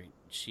 where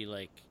she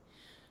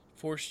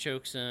force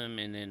chokes him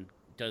and then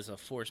does a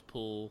force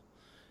pull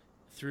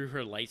through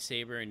her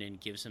lightsaber and then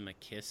gives him a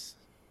kiss?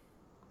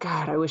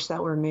 God, I wish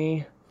that were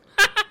me.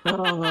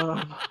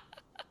 Oh.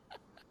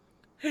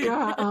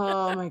 God,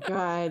 oh my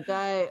God,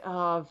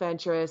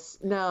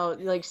 Ventress. No,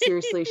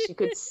 seriously, she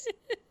could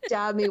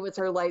stab me with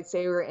her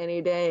lightsaber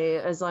any day,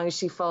 as long as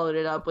she followed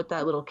it up with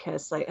that little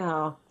kiss.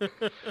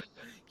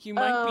 You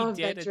might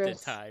be dead Ventress. At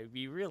the time.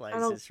 You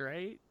realize this,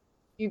 right?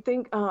 You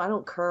think, I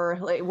don't care.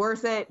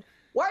 Worth it.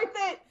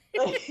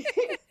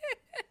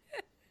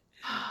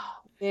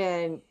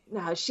 Man,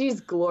 no,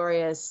 she's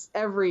glorious.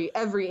 Every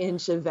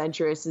inch of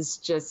Ventress is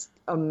just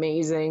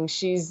amazing.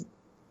 She's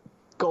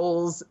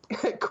goals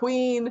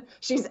queen.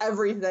 She's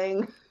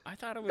everything. I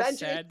thought it was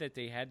sad that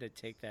they had to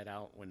take that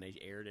out when they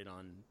aired it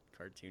on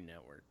Cartoon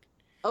Network.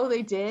 Oh,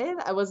 they did?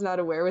 I was not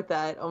aware with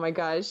that. Oh my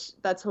gosh,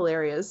 that's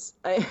hilarious.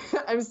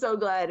 I'm so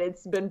glad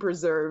it's been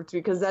preserved,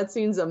 because that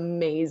scene's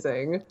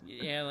amazing.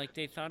 Yeah,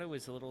 they thought it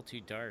was a little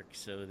too dark,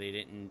 so they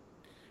didn't.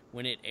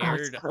 When it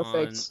aired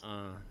on,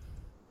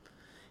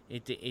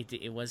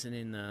 it wasn't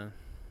in the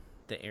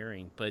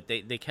airing, but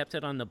they kept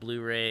it on the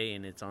Blu-ray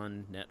and it's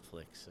on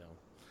Netflix. So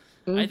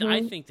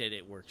I think that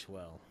it works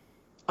well.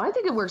 I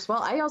think it works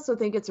well. I also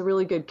think it's a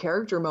really good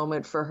character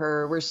moment for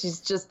her, where she's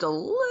just a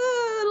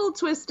little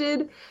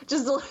twisted,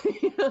 just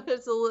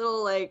it's a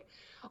little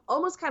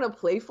almost kind of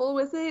playful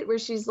with it, where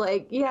she's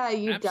like, yeah,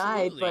 you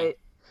died, but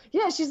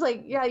yeah, she's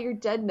like, yeah, you're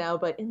dead now,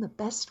 but in the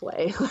best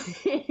way.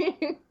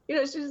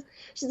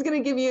 She's gonna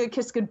give you a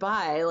kiss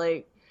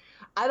goodbye.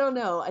 I don't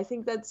know. I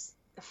think that's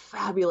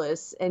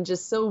fabulous and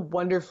just so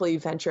wonderfully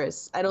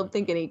Ventress. I don't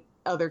think any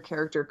other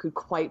character could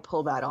quite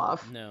pull that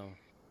off. No.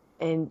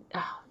 And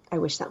I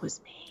wish that was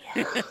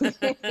me.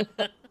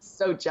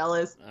 So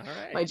jealous. All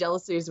right. My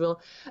jealousy is real.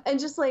 And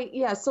just like,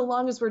 yeah, so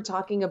long as we're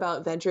talking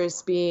about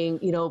Ventress being,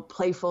 you know,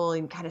 playful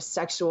and kind of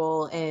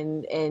sexual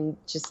and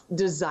just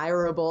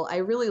desirable, I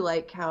really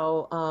like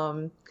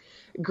how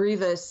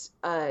Grievous,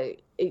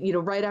 you know,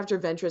 right after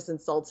Ventress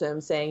insults him,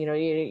 saying, you know,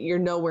 you're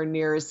nowhere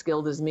near as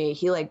skilled as me,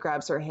 he like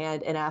grabs her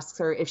hand and asks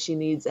her if she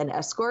needs an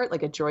escort,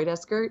 like a droid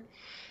escort.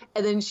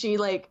 And then she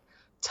like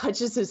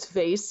touches his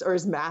face or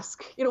his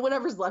mask, you know,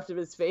 whatever's left of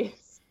his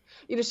face.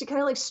 You know, she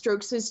kind of like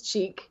strokes his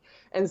cheek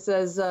and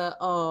says,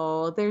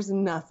 oh, there's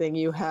nothing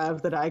you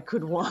have that I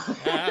could want.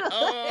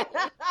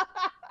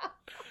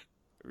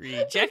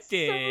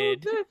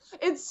 Rejected.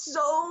 It's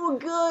so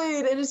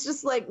good. And it's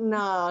just like,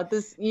 nah,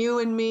 this you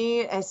and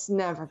me, it's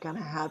never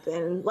gonna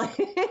happen. Like,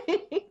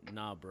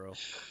 Nah, bro.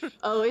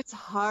 oh, it's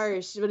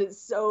harsh, but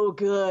it's so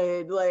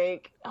good.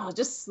 Like, oh,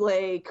 just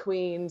slay,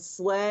 queen,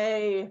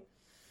 slay.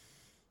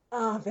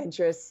 Oh,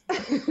 Ventress.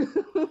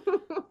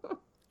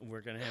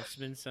 We're gonna have to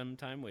spend some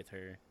time with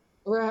her.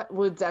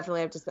 We'll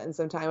definitely have to spend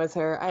some time with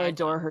her. I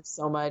adore her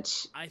so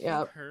much. I think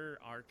her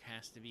arc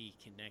has to be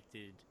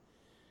connected.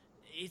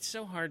 It's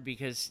so hard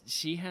because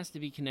she has to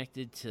be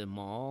connected to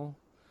Maul,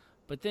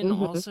 but then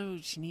also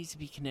she needs to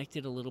be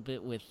connected a little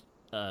bit with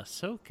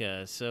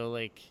Ahsoka. So,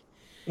 like,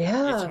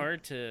 yeah, it's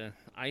hard to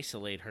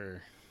isolate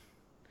her.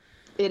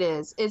 It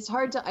is. It's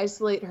hard to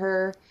isolate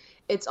her.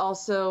 It's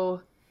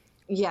also,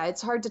 yeah,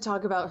 it's hard to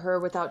talk about her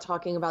without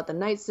talking about the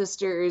Night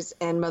Sisters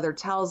and Mother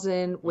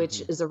Talzin,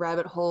 which is a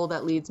rabbit hole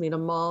that leads me to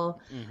Maul.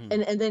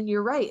 And then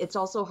you're right. It's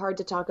also hard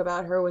to talk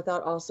about her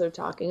without also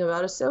talking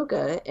about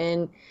Ahsoka.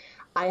 And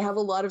I have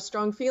a lot of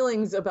strong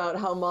feelings about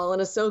how Maul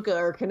and Ahsoka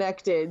are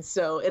connected,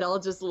 so it all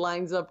just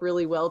lines up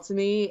really well to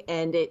me.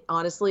 And it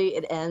honestly,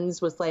 it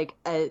ends with like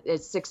a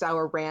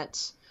 6-hour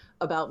rant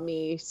about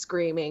me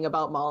screaming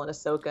about Maul and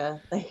Ahsoka.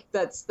 Like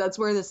that's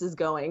where this is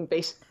going.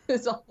 Basically,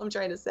 that's all I'm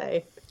trying to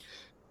say.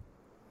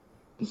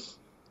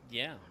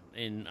 Yeah,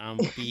 and I'll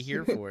be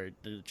here for it.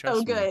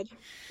 Trust me. Oh, good.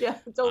 Yeah,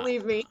 don't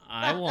leave me.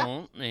 I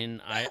won't,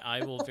 and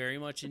I will very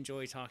much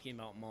enjoy talking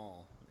about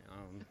Maul.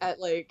 At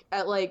like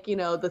you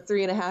know the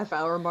 3.5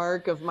 hour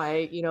mark of my,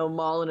 you know,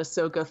 Maul and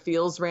Ahsoka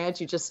feels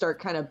rant, you just start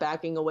kind of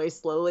backing away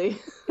slowly.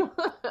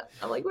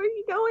 I'm like, where are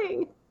you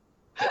going?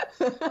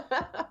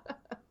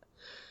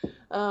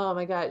 Oh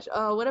my gosh.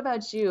 Oh, what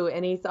about you?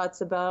 Any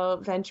thoughts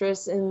about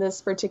Ventress in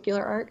this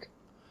particular arc?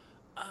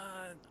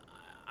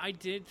 I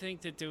did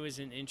think that there was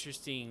an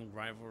interesting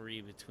rivalry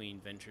between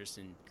Ventress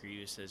and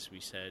Grievous, as we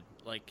said,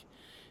 like,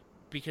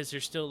 because they're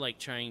still like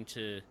trying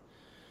to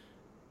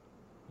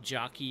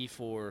jockey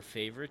for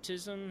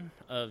favoritism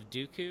of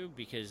Dooku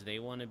because they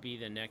want to be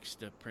the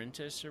next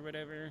apprentice or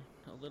whatever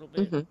a little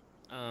bit.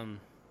 And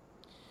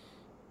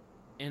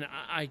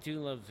I do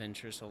love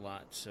Ventress a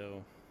lot,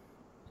 so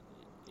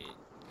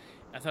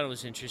I thought it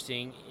was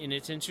interesting. And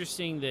it's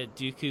interesting that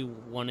Dooku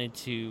wanted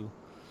to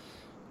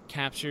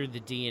capture the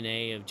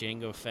DNA of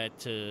Jango Fett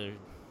to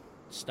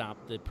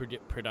stop the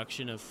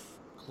production of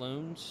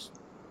clones.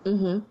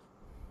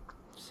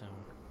 So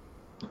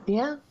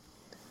yeah,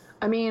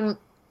 I mean,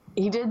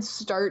 he did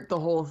start the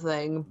whole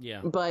thing,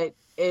 but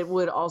it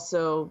would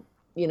also,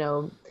 you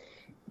know,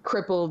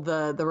 cripple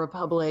the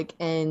Republic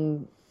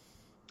and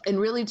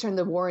really turn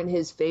the war in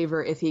his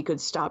favor if he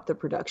could stop the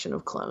production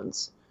of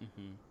clones.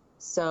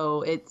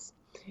 So it's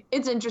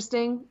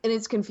interesting and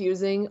it's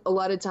confusing. A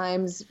lot of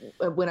times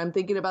when I'm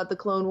thinking about the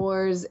Clone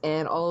Wars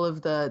and all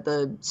of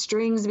the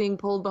strings being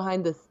pulled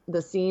behind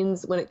the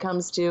scenes when it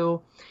comes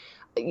to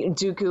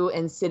Dooku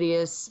and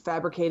Sidious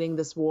fabricating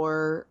this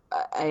war,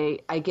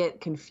 I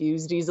get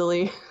confused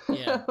easily.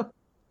 Yeah.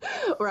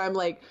 Where I'm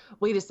like,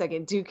 wait a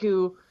second,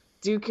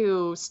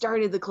 Dooku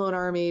started the clone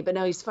army, but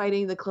now he's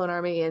fighting the clone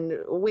army, and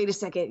wait a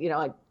second, you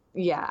know,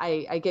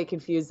 I get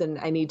confused and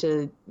I need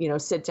to, you know,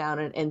 sit down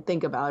and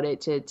think about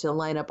it to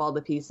line up all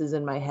the pieces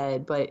in my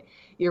head. But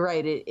you're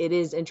right, it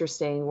is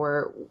interesting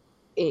where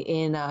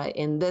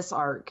in this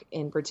arc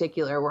in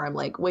particular where I'm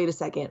like, wait a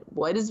second,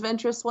 what is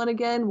Ventress want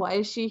again? Why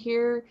is she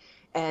here?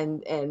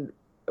 And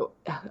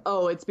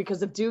oh, it's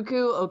because of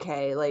Dooku?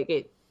 Okay, like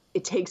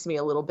it takes me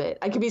a little bit.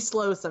 I can be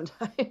slow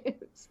sometimes.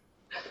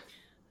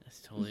 That's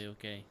totally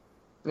okay.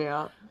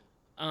 Yeah.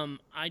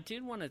 I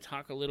did want to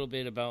talk a little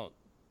bit about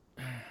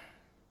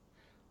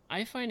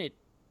I find it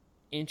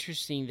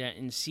interesting that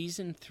in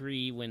season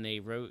 3 when they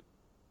wrote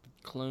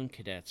Clone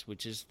Cadets,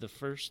 which is the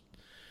first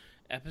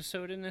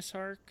episode in this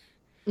arc,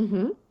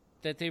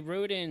 that they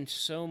wrote in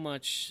so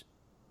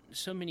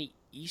many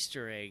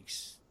Easter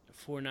eggs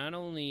for not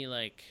only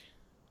like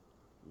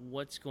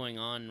what's going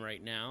on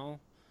right now,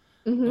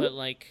 but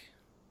like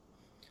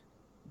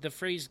the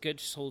phrase "good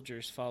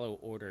soldiers follow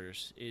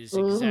orders" is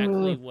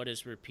exactly what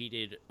is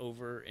repeated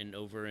over and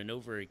over and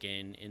over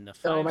again in the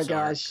 5 Oh my arc.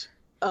 gosh.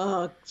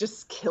 Oh,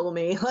 just kill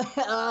me.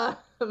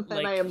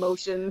 My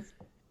emotions.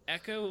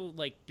 Echo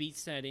like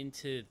beats that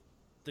into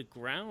the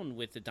ground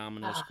with the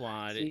Domino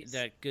Squad,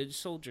 that good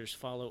soldiers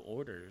follow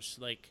orders.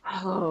 Like,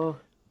 oh.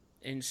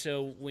 And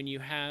so when you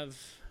have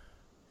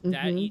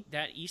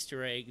that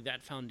Easter egg,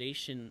 that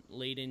foundation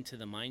laid into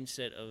the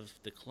mindset of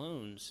the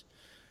clones,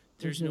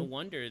 there's no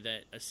wonder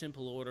that a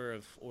simple order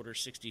of Order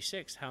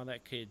 66, how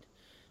that could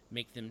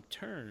make them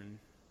turn.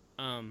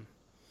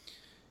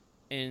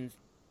 And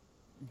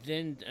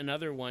then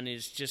another one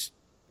is just,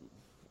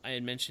 I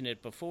had mentioned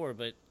it before,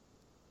 but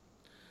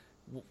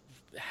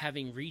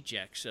having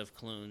rejects of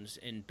clones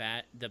and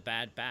the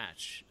Bad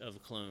Batch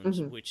of clones,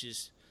 which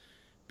is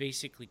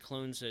basically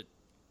clones that,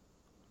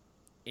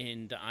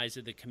 in the eyes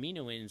of the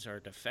Kaminoans, are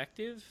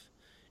defective,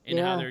 and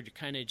how they're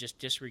kind of just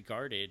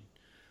discarded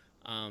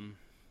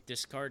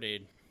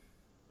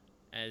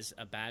as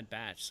a bad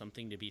batch,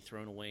 something to be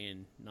thrown away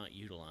and not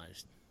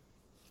utilized.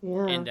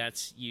 Yeah. And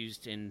that's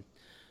used in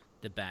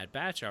the Bad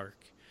Batch arc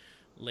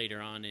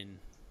later on in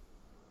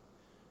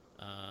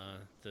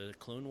the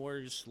Clone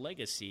Wars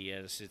Legacy,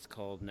 as it's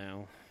called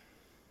now.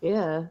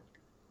 Yeah.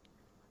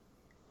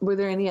 Were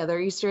there any other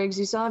Easter eggs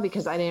you saw?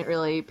 Because I didn't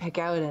really pick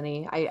out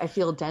any. I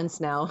feel dense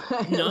now.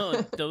 No,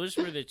 those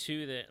were the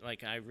two that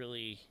I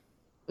really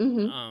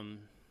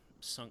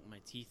sunk my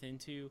teeth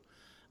into.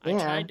 I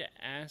tried to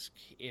ask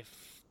if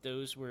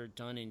those were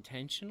done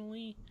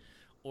intentionally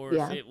or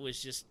if it was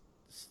just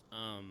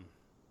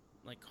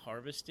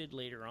harvested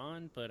later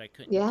on, but I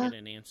couldn't get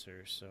an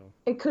answer. So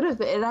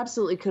it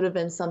absolutely could have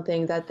been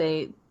something that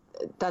they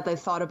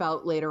thought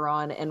about later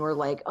on and were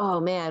like, oh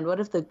man, what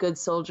if the good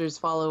soldiers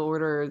follow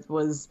order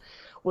was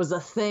a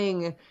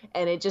thing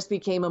and it just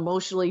became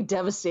emotionally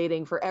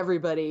devastating for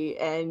everybody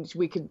and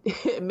we could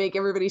make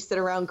everybody sit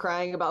around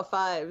crying about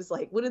fives.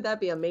 Like, wouldn't that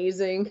be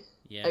amazing?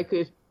 Yeah.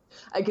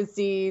 I could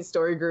see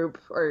Story Group,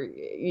 or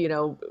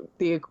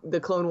the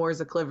Clone Wars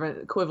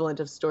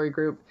equivalent of Story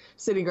Group,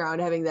 sitting around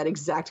having that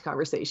exact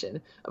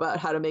conversation about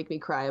how to make me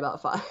cry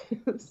about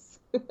fives.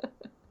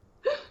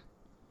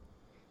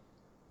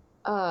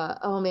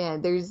 Oh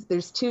man,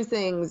 there's two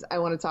things I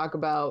want to talk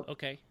about.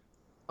 Okay.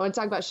 I want to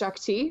talk about Shaak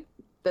Ti.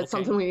 That's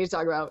something we need to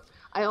talk about.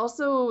 I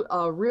also,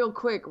 real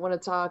quick, want to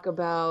talk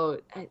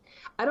about.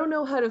 I don't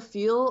know how to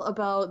feel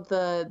about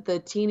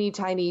the teeny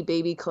tiny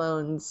baby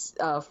clones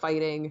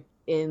fighting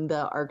in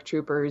the ARC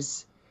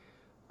Troopers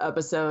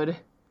episode.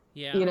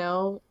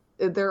 Yeah.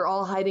 They're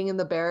all hiding in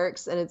the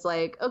barracks, and it's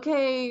like,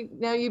 okay,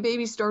 now you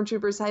baby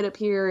stormtroopers hide up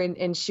here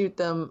and shoot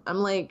them. I'm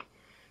like,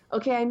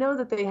 okay, I know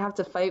that they have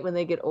to fight when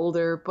they get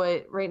older,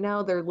 but right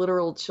now they're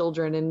literal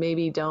children, and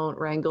maybe don't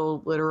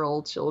wrangle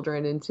literal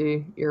children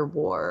into your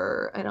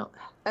war. I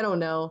don't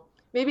know.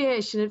 Maybe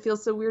I shouldn't feel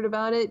so weird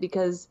about it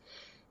because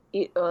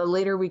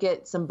later we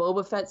get some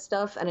Boba Fett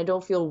stuff, and I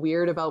don't feel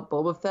weird about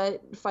Boba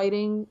Fett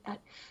fighting.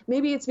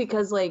 Maybe it's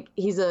because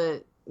he's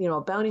a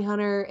bounty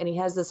hunter and he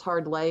has this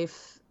hard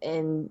life,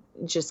 and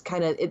just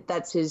kind of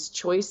that's his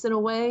choice in a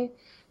way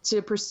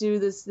to pursue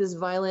this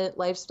violent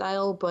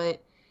lifestyle.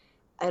 But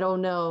I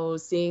don't know,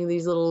 seeing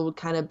these little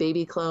kind of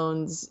baby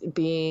clones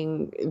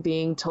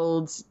being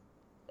told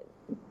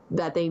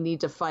that they need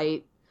to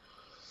fight.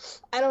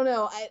 I don't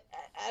know.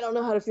 I don't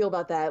know how to feel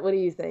about that. What do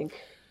you think?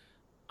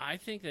 I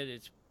think that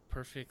it's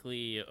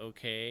perfectly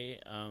okay.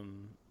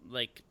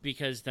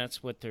 Because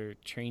that's what they're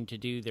trained to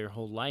do their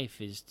whole life,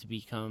 is to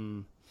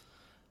become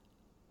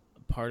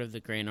part of the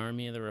Grand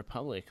Army of the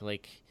Republic.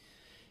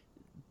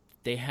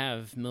 They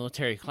have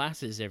military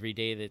classes every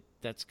day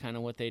that's kind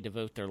of what they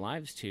devote their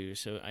lives to.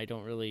 So I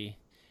don't really...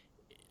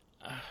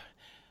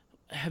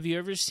 have you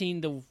ever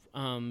seen the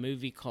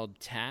movie called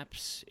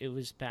Taps? It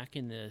was back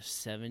in the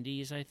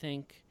 70s, I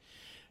think.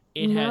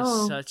 It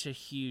has such a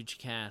huge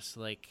cast.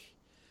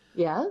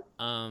 Yeah?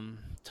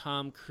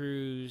 Tom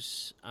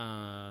Cruise,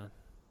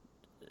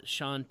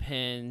 Sean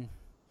Penn.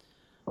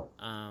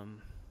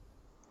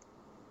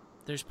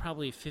 There's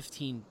probably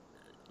 15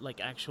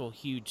 actual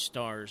huge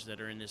stars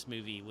that are in this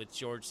movie with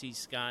George C.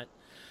 Scott.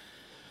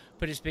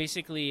 But it's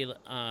basically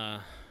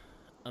a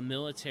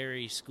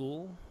military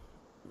school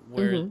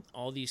where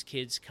all these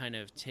kids kind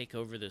of take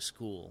over the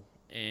school.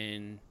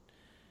 And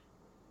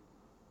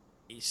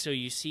so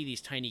you see these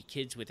tiny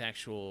kids with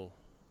actual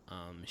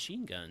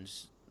machine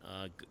guns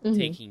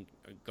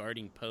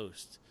guarding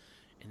posts.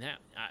 And that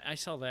I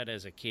saw that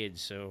as a kid.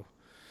 So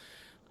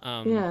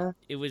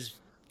it was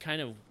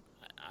kind of,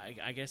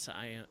 I guess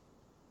I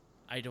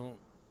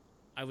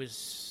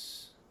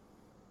was...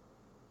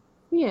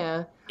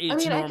 Yeah.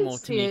 It's normal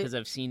to me because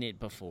I've seen it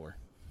before.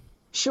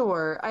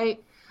 Sure. I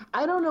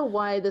don't know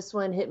why this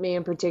one hit me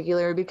in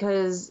particular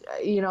because,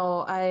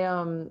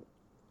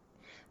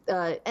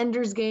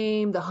 Ender's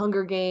Game, The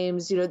Hunger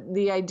Games,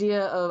 the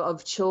idea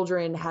of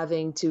children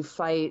having to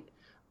fight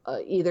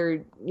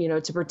either,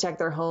 to protect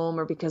their home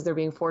or because they're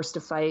being forced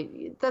to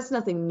fight, that's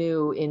nothing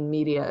new in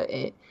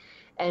media.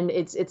 And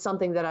it's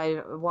something that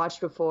I've watched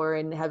before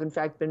and have in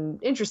fact been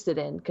interested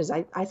in because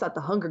I thought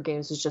The Hunger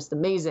Games was just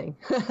amazing.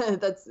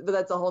 That's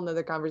a whole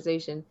nother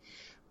conversation.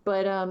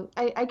 But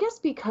I guess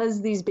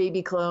because these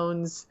baby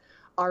clones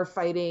are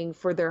fighting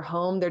for their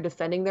home, they're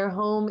defending their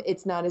home,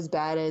 it's not as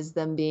bad as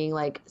them being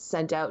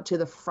sent out to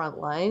the front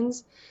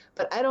lines.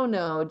 But I don't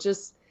know,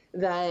 just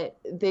that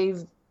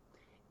they've,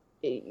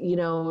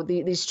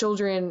 these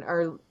children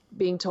are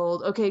being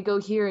told, okay, go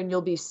here and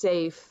you'll be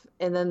safe.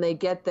 and then they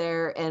get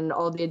there and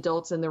all the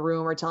adults in the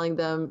room are telling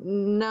them,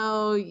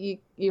 no, you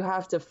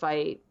have to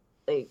fight.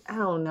 Like, I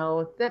don't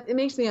know, that it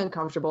makes me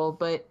uncomfortable,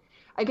 but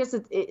I guess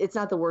it's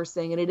not the worst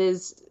thing. And it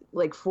is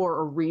like for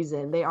a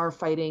reason. They are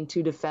fighting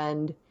to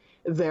defend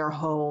their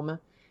home.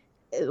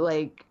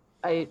 Like,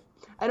 I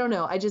don't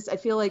know. I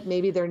feel like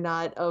maybe they're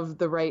not of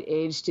the right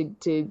age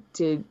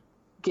to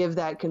give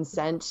that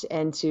consent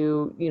and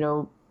to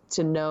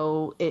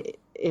know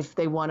if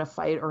they want to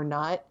fight or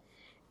not.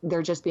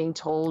 They're just being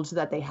told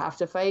that they have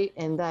to fight,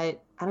 and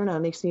that, I don't know, it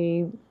makes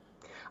me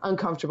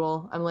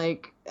uncomfortable. I'm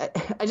like,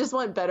 I just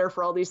want better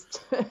for all these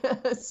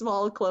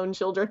small clone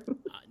children.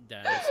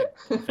 That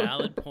is a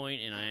valid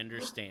point, and I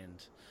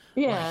understand.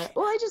 Yeah.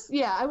 Well,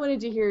 I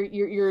wanted to hear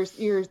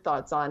your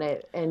thoughts on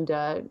it, and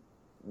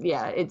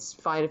yeah, it's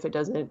fine if it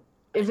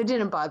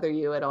didn't bother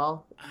you at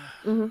all.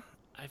 Mm-hmm.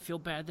 I feel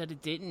bad that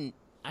it didn't.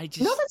 No,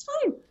 that's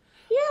fine.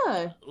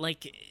 Yeah.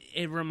 Like,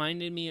 it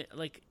reminded me,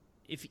 like,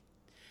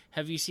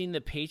 have you seen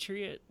The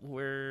Patriot,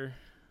 where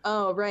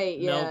oh, right,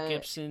 yeah, Mel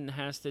Gibson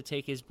has to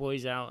take his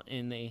boys out,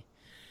 and I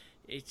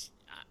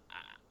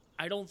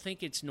don't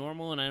think it's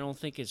normal, and I don't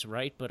think it's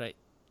right, but I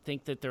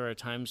think that there are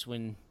times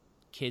when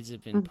kids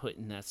have been put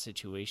in that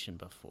situation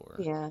before.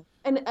 Yeah.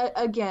 And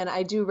again,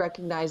 I do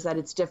recognize that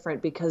it's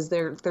different because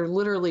they're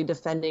literally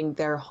defending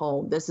their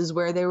home. This is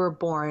where they were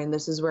born.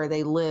 This is where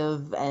they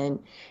live.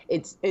 And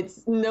it's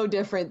no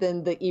different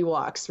than the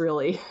Ewoks,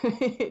 really,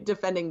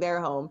 defending their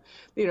home.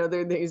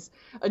 They're these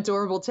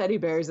adorable teddy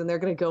bears, and they're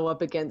going to go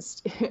up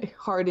against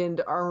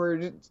hardened,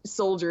 armored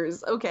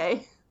soldiers. Okay.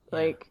 Yeah.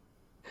 Like,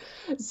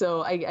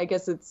 so I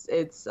guess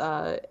it's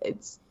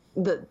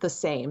the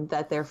same,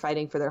 that they're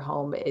fighting for their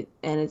home,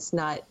 and it's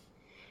not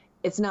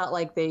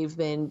like they've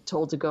been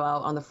told to go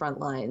out on the front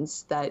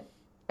lines. That,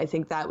 I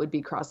think that would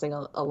be crossing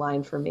a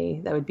line for me.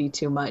 That would be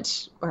too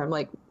much, where I'm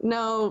like,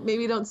 no,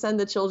 maybe don't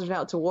send the children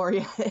out to war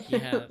yet.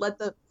 Yeah. let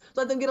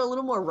them get a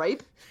little more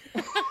ripe.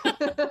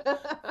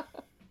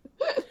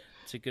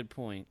 It's a good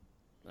point.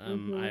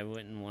 I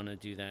wouldn't want to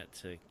do that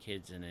to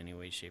kids in any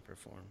way, shape, or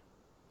form.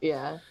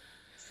 Yeah.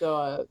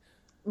 So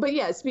but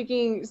yeah,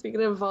 speaking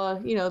of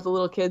the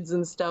little kids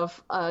and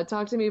stuff,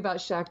 talk to me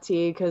about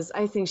Shakti, because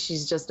I think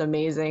she's just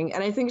amazing,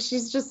 and I think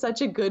she's just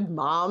such a good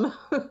mom.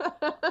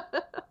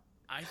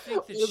 I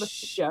think that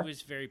she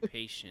was very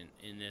patient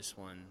in this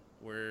one,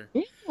 where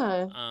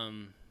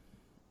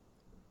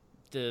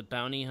the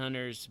bounty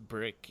hunters,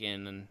 Brick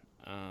and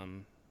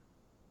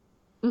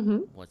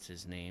what's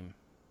his name?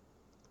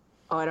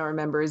 Oh, I don't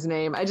remember his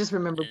name. I just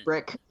remember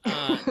Brick.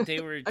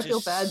 They were. I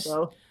feel bad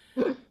though.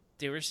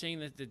 They were saying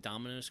that the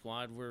Domino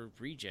Squad were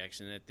rejects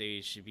and that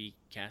they should be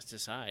cast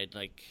aside,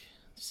 like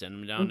send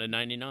them down to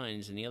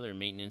 99s and the other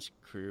maintenance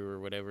crew or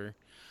whatever.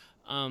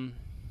 And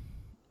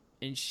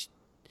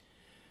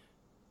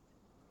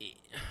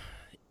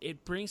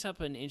it brings up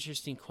an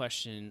interesting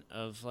question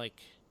of, like,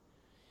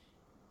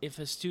 if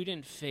a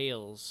student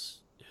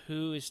fails,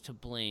 who is to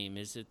blame?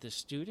 Is it the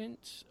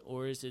student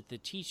or is it the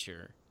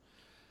teacher?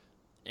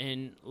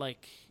 And,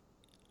 like,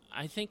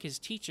 I think as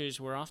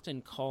teachers, we're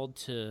often called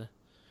to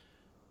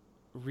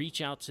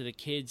reach out to the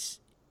kids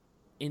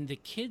in the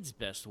kids'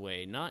 best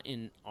way, not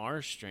in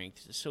our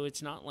strength. So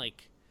it's not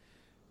like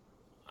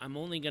I'm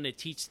only going to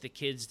teach the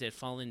kids that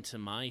fall into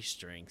my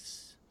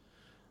strengths.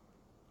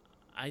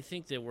 I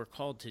think that we're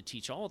called to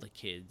teach all the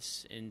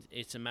kids, and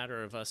it's a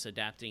matter of us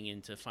adapting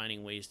into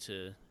finding ways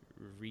to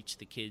reach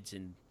the kids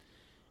and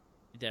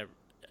that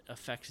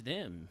affects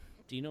them.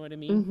 Do you know what I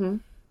mean? Mm-hmm.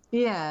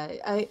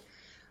 Yeah,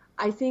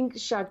 I think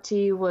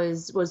Shakti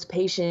was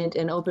patient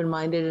and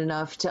open-minded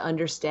enough to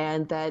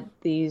understand that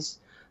these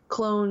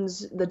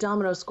clones, the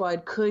Domino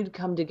Squad, could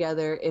come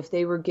together if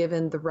they were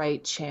given the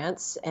right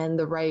chance and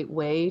the right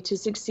way to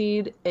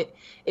succeed.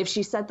 If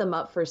she set them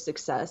up for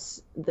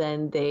success,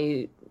 then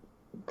they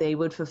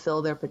would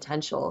fulfill their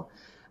potential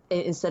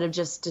instead of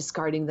just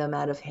discarding them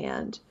out of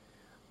hand,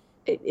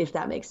 if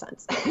that makes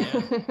sense.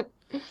 Yeah.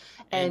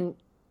 and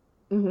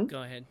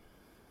Go ahead.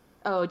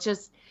 Oh,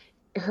 just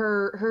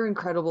her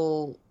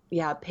incredible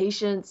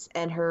patience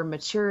and her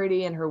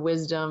maturity and her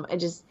wisdom.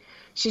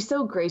 She's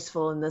so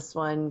graceful in this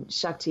one.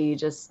 Shakti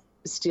just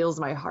steals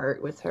my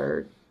heart with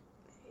her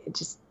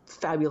just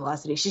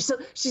fabulosity.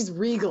 She's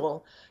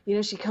regal.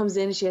 She comes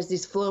in, she has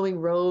these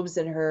flowing robes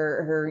and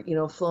her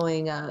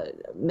flowing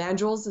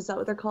mandrels. Is that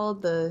what they're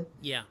called?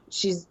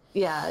 She's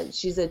a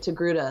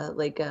Togruta,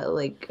 like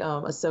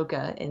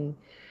Ahsoka, and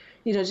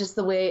just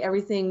the way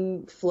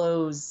everything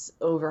flows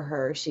over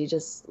her. She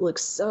just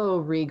looks so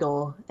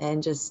regal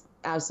and just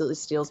absolutely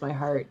steals my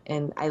heart.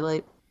 And I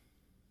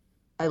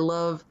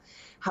love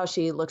how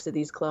she looks at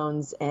these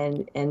clones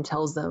and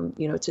tells them,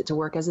 to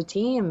work as a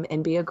team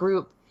and be a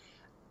group.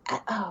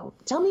 Oh,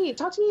 talk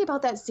to me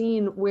about that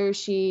scene where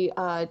she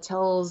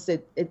tells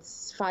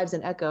it's Fives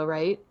and Echo,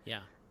 right? Yeah.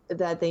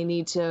 That they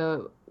need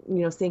to,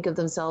 think of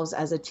themselves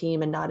as a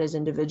team and not as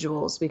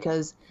individuals,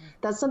 because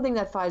that's something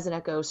that Fives and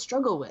Echo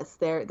struggle with.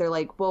 They're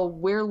like, well,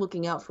 we're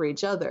looking out for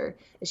each other.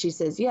 And she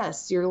says,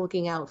 yes, you're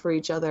looking out for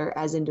each other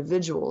as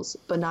individuals,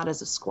 but not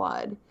as a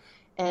squad.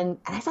 And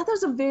I thought that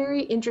was a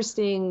very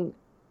interesting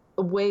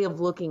way of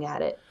looking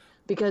at it.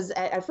 Because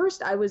at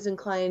first I was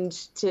inclined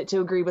to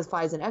agree with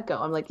Fives and Echo.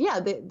 I'm like,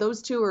 yeah,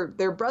 those two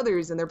they're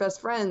brothers and they're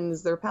best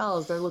friends, they're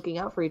pals, they're looking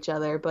out for each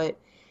other. But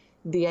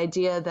the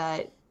idea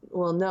that,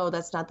 well, no,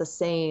 that's not the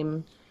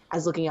same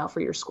as looking out for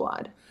your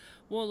squad.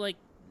 Well, like,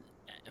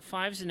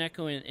 Fives and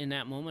Echo in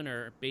that moment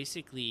are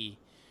basically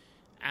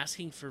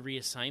asking for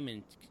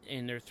reassignment,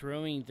 and they're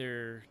throwing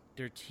their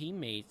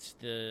teammates,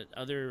 the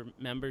other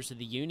members of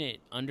the unit,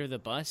 under the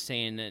bus,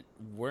 saying that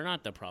we're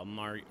not the problem.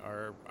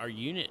 Our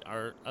unit,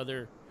 our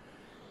other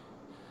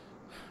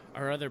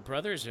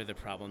brothers are the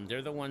problem.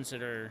 They're the ones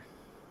that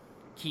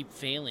keep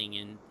failing,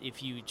 and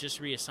if you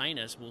just reassign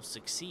us, we'll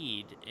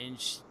succeed. And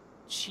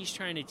she's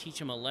trying to teach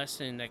them a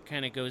lesson that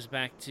kind of goes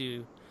back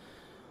to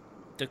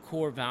the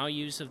core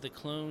values of the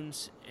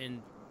clones.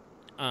 And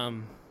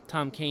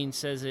Tom Kane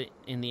says it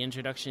in the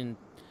introduction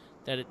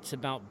that it's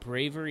about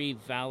bravery,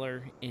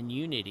 valor, and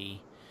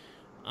unity.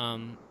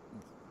 I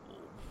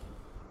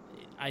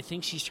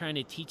think she's trying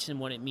to teach them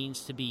what it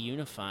means to be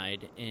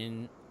unified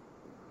and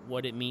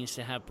what it means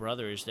to have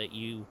brothers that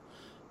you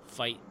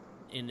fight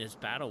in this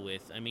battle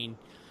with. I mean,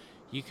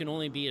 you can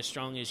only be as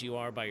strong as you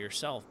are by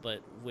yourself,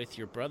 but with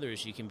your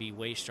brothers, you can be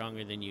way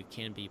stronger than you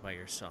can be by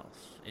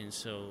yourself. And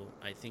so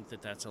I think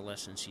that that's a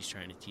lesson she's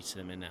trying to teach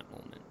them in that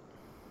moment.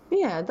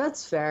 Yeah,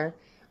 that's fair.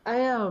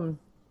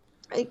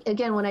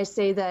 Again, when I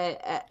say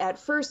that, at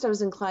first I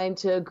was inclined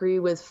to agree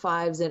with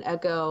Fives and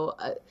Echo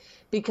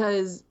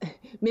because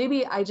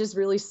maybe I just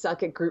really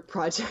suck at group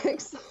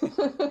projects.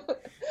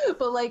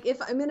 But like,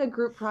 if I'm in a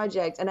group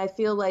project and I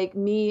feel like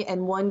me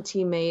and one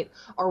teammate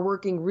are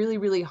working really,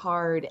 really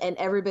hard and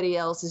everybody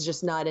else is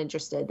just not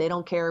interested, they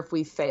don't care if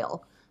we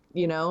fail,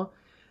 you know,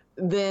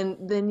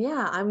 then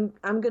yeah, I'm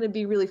going to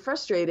be really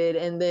frustrated.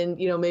 And then,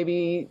 you know,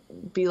 maybe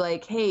be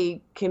like,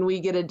 hey, can we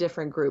get a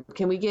different group?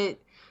 Can we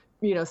get,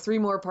 you know, 3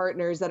 more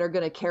partners that are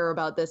going to care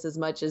about this as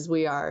much as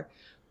we are?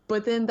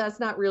 But then that's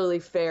not really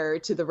fair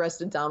to the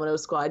rest of Domino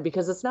Squad,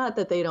 because it's not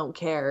that they don't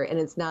care and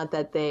it's not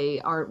that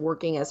they aren't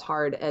working as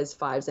hard as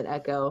Fives and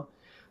Echo.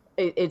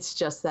 It's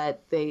just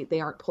that they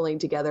aren't pulling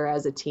together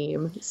as a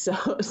team. So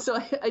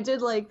I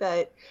did like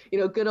that, you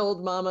know, good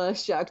old Mama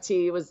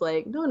Shakti was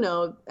like,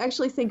 no,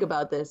 actually think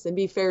about this and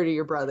be fair to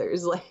your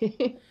brothers.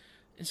 Like,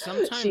 and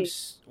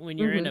sometimes when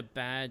you're in a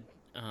bad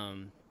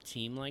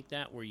team like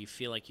that, where you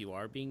feel like you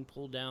are being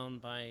pulled down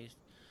by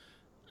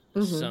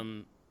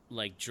some,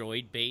 like,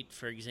 droid bait,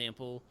 for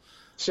example.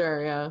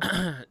 Sure,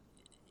 yeah.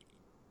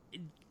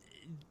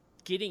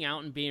 Getting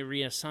out and being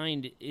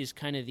reassigned is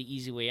kind of the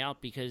easy way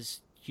out,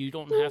 because you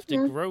don't have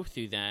to grow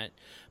through that.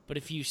 But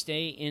if you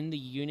stay in the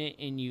unit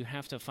and you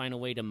have to find a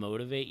way to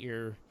motivate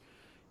your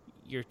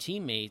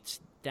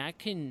teammates, that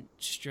can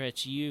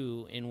stretch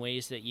you in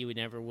ways that you would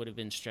have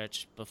been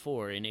stretched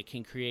before, and it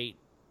can create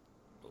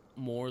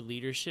more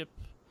leadership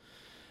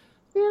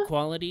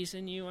qualities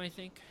in you, I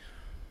think.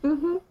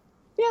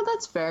 Yeah,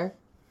 that's fair.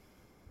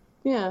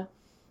 Yeah.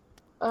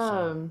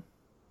 No,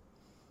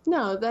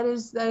 that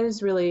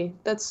is really,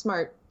 that's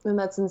smart and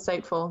that's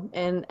insightful.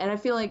 And I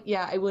feel like,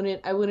 yeah, I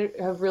wouldn't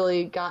have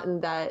really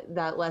gotten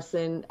that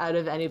lesson out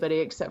of anybody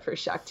except for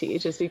Shakti,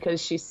 just because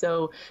she's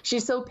so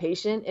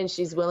patient and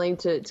she's willing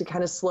to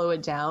kind of slow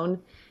it down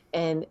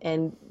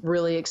and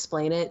really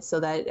explain it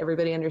so that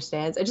everybody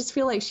understands. I just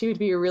feel like she would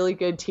be a really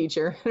good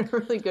teacher and a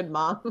really good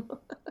mom.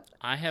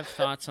 I have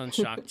thoughts on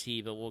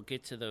Shakti, but we'll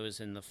get to those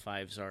in the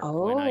Fives arc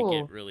when I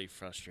get really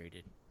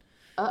frustrated.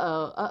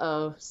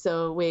 Uh-oh.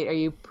 So wait, are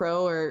you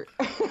pro or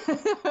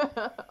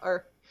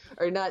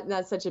or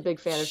not such a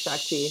big fan of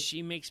Shakti?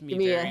 She makes me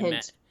very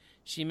mad.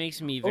 She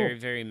makes me very,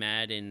 very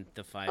mad in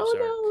the Fives arc.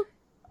 No.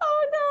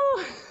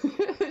 Oh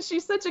no.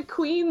 She's such a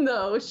queen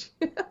though.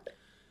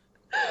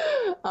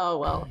 Oh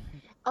well.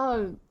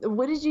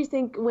 What did you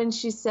think when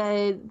she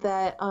said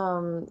that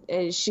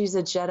she's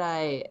a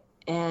Jedi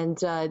and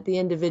the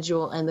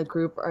individual and the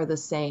group are the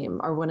same,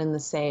 are one and the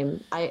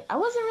same? I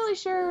wasn't really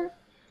sure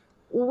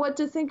what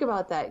to think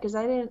about that, because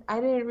I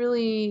didn't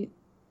really,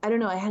 I don't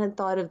know, I hadn't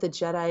thought of the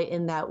Jedi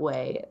in that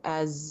way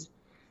as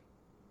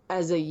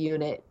a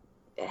unit.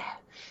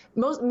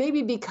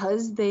 Maybe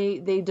because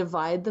they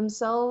divide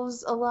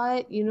themselves a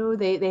lot, you know,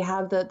 they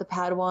have the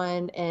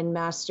Padawan and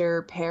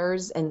Master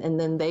pairs, and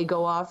then they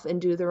go off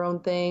and do their own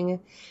thing.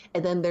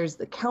 And then there's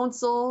the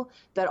Council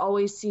that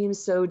always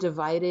seems so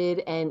divided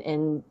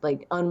and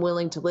like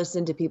unwilling to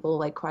listen to people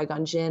like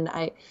Qui-Gon Jinn.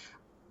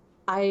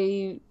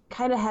 I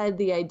kind of had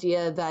the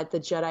idea that the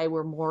Jedi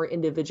were more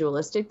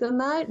individualistic than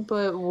that,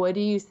 but what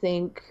do you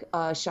think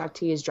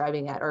Shakti is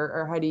driving at,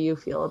 or how do you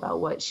feel about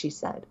what she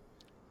said?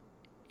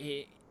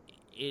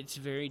 It's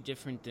very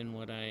different than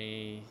what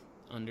I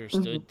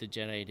understood the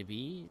Jedi to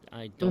be.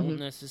 I don't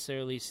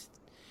necessarily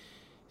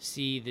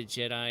see the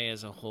Jedi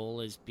as a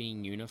whole as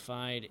being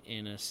unified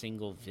in a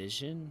single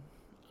vision.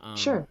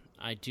 Sure.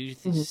 I do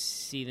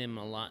see them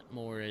a lot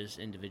more as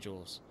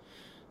individuals.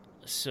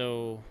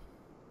 So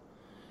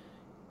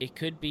it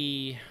could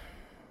be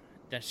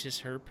that's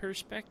just her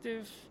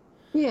perspective.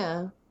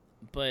 Yeah.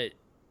 But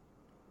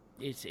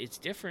it's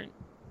different.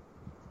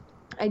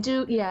 I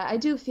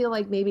do feel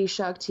like maybe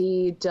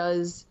Shakti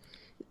does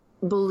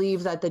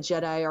believe that the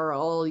Jedi are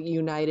all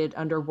united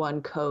under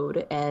one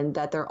code and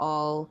that they're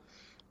all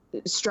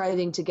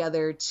striving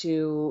together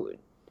to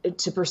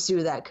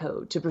pursue that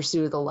code, to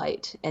pursue the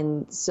light.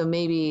 And so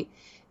maybe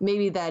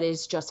that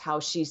is just how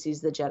she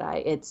sees the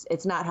Jedi.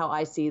 It's not how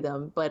I see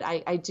them, but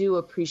I do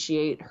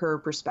appreciate her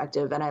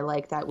perspective, and I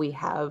like that we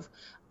have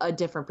a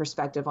different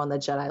perspective on the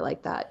Jedi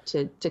like that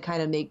to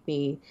kind of make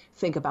me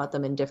think about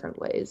them in different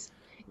ways.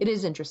 It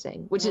is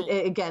interesting, which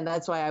again,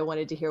 that's why I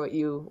wanted to hear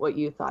what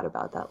you thought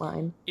about that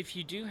line. If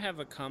you do have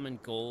a common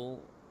goal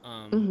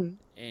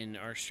and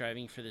are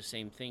striving for the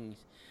same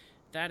things,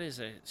 that is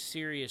a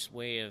serious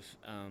way of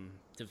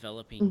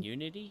developing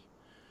unity.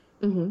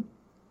 Mm-hmm.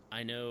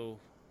 I know,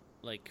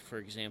 like, for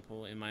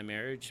example, in my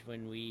marriage,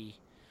 when we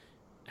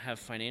have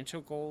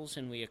financial goals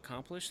and we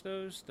accomplish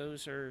those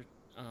are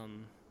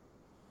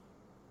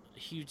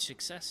huge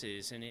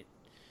successes, and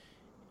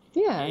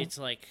it's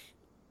like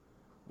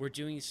we're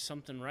doing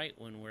something right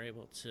when we're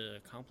able to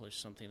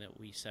accomplish something that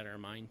we set our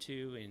mind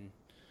to. And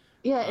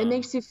it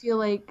makes you feel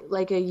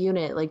like a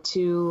unit, like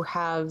two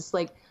halves,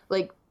 like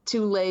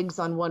two legs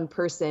on one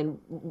person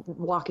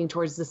walking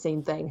towards the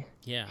same thing.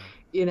 Yeah.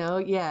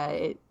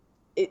 If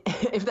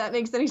that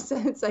makes any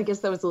sense. I guess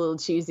that was a little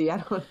cheesy. I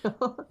don't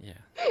know. Yeah.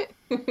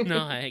 No,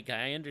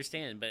 I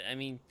understand, but I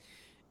mean,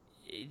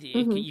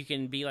 you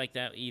can be like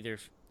that either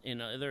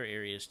in other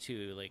areas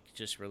too, like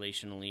just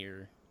relationally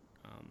or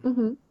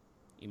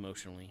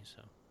emotionally.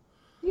 So.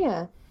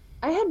 Yeah,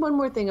 I had one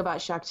more thing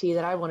about Shaak Ti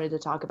that I wanted to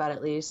talk about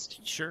at least.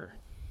 Sure.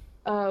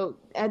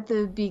 At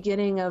the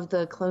beginning of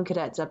the Clone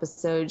Cadets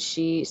episode,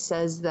 she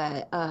says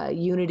that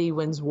unity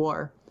wins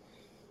war.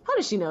 How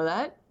does she know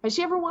that? Has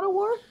she ever won a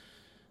war?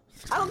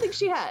 I don't think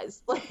she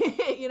has.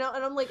 And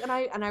I'm like,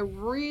 and I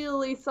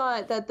really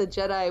thought that the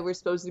Jedi were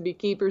supposed to be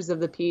keepers of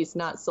the peace,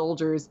 not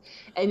soldiers,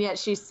 and yet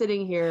she's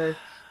sitting here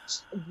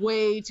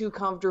way too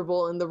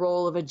comfortable in the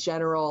role of a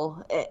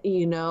general.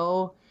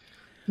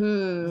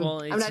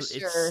 Well, I'm not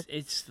sure.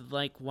 It's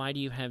like, why do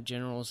you have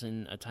generals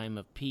in a time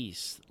of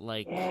peace?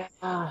 Like,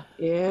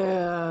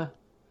 yeah.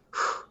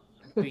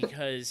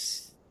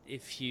 Because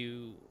if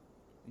you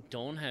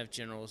don't have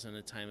generals in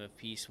a time of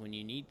peace, when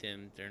you need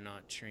them, they're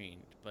not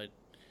trained. But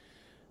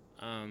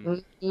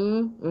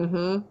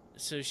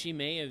so she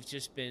may have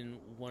just been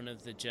one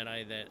of the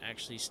Jedi that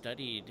actually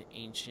studied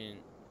ancient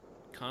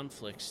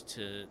conflicts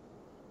to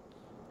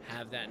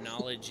have that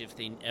knowledge if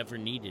they ever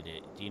needed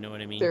it. Do you know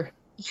what I mean? They're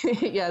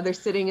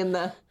sitting in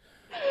the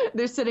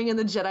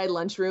Jedi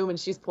lunchroom, and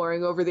she's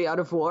poring over the Art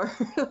of War.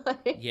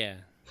 Yeah.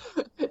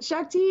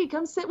 Shaak Ti,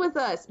 come sit with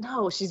us.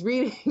 No, she's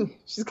reading.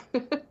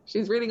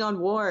 She's reading on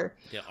war.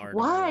 The Art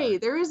Why? of War.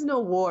 There is no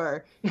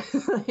war.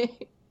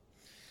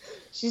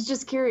 She's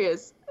just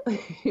curious.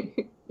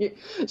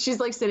 She's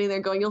like sitting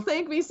there going, "You'll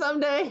thank me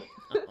someday."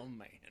 Oh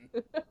man.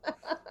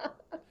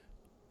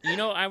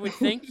 I would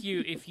thank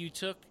you if you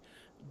took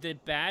the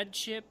bad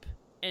ship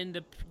and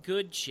the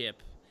good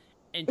ship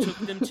and took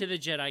them to the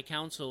Jedi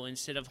Council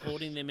instead of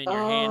holding them in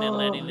your hand and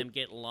letting them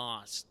get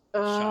lost.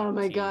 Oh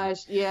my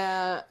gosh,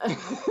 yeah.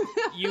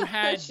 You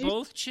had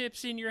both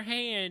chips in your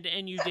hand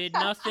and you did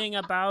nothing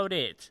about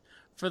it.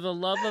 For the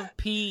love of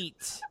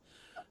Pete.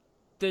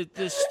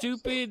 The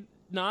stupid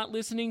not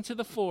listening to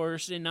the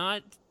Force and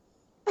not...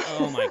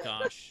 Oh my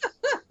gosh.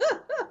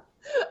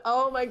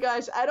 Oh my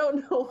gosh, I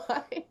don't know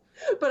why.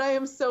 But I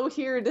am so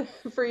here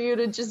for you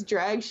to just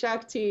drag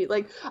Shaak Ti.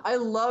 Like, I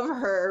love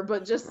her,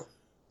 but just...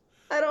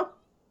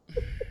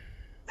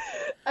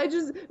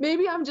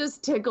 maybe I'm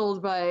just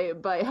tickled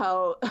by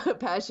how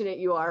passionate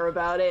you are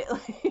about it.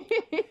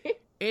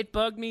 It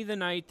bugged me the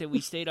night that we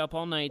stayed up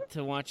all night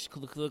to watch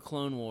the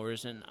Clone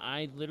Wars, and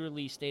I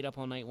literally stayed up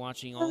all night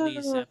watching all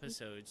these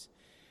episodes.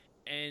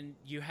 And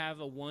you have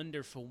a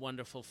wonderful,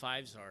 wonderful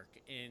Fives arc,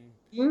 and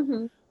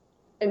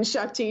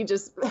Shaak Ti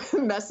just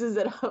messes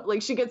it up.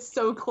 Like, she gets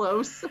so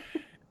close.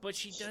 But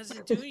she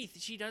doesn't do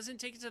anything. She doesn't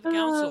take it to the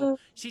council.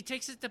 She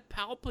takes it to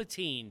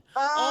Palpatine.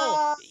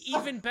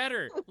 Even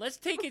better. Let's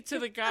take it to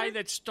the guy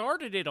that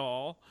started it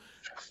all.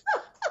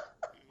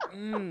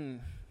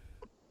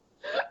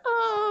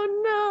 Oh,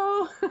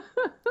 no.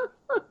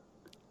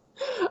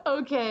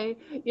 Okay.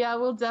 Yeah,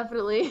 we'll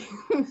definitely...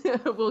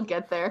 we'll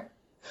get there.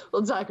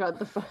 We'll talk about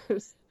the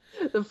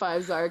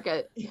Fives arc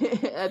at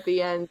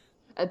the end,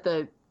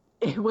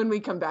 when we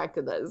come back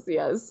to this.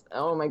 Yes.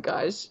 Oh, my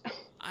gosh.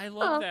 I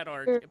love that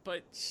arc,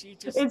 but she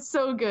just... It's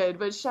so good,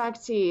 but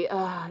Shaak Ti,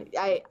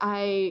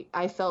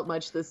 I felt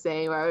much the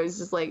same. I was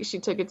just like, she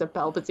took it to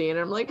Palpatine, and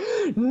I'm like,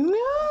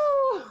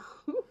 no!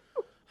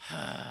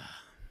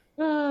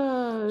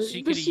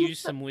 She could have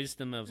used some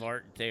wisdom of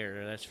art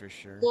there, that's for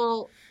sure.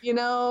 Well,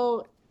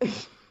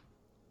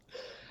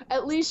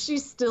 at least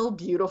she's still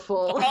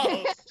beautiful.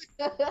 Oh.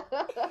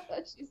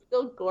 She's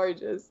still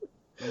gorgeous.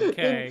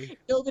 Okay.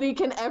 Nobody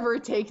can ever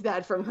take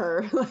that from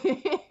her.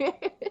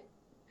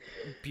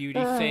 Beauty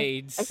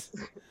fades.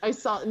 I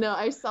saw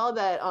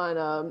that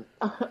on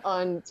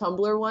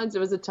Tumblr once. It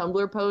was a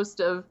Tumblr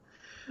post of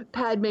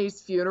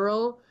Padme's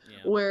funeral,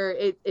 where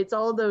it's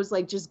all those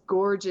like just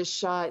gorgeous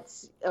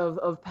shots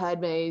of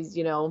Padme's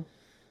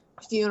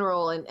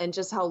funeral and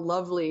just how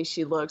lovely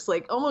she looks,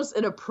 like almost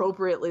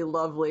inappropriately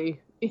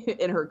lovely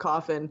in her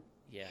coffin.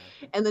 Yeah.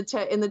 And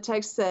the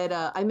text said,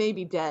 "I may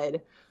be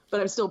dead, but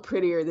I'm still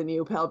prettier than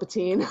you,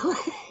 Palpatine."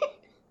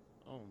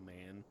 Oh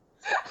man.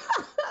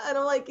 And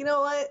I'm like, you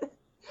know what?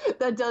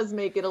 That does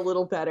make it a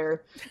little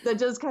better. That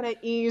does kind of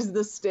ease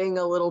the sting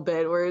a little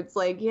bit, where it's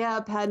like, yeah,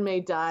 Padme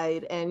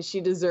died and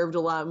she deserved a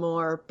lot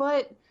more,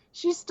 but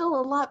she's still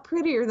a lot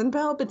prettier than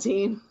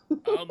Palpatine.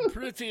 I'm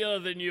prettier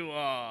than you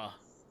are.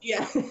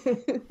 Yeah.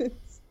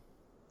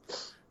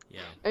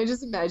 Yeah. I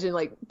just imagine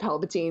like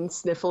Palpatine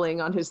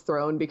sniffling on his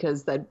throne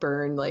because that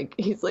burn, like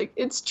he's like,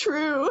 it's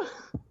true.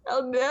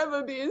 I'll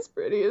never be as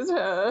pretty as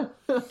her.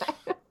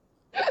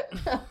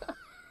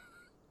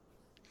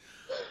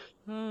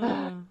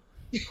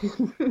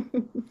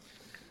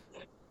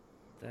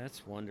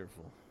 That's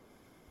wonderful.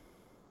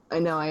 I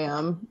know I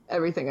am.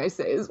 Everything I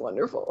say is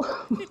wonderful.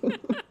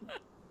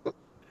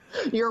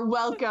 You're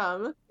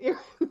welcome. You're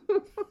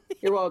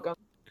welcome.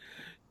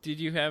 Did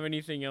you have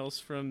anything else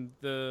from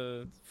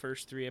the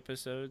first 3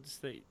 episodes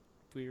that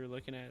we were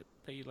looking at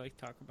that you'd like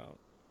to talk about?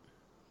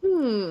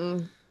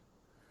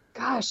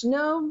 Gosh,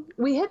 no.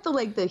 We hit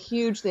the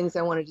huge things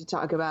I wanted to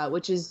talk about,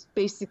 which is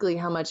basically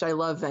how much I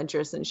love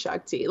Ventress and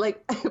Shakti.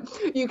 Like,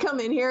 you come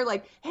in here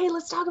like, hey,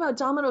 let's talk about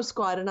Domino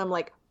Squad, and I'm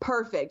like,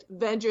 perfect.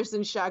 Ventress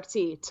and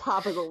Shakti,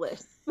 top of the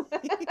list.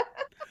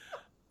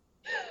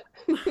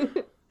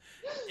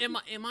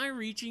 Am I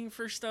reaching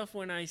for stuff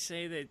when I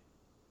say that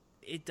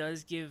it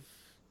does give,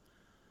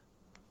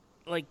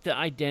 like, the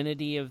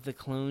identity of the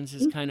clones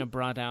is kind of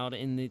brought out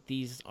in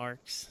these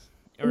arcs?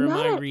 Or am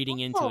I reading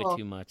into it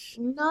too much?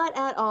 Not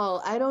at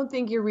all. I don't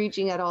think you're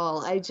reaching at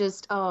all. I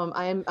just,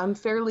 I'm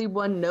fairly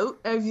one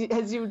note,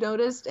 as you've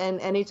noticed,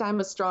 and anytime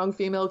a strong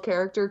female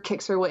character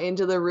kicks her way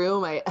into the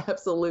room, I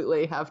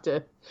absolutely have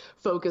to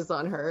focus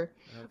on her.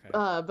 Okay.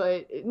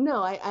 But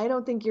no, I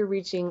don't think you're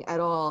reaching at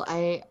all.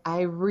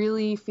 I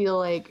really feel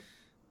like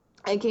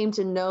I came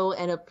to know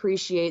and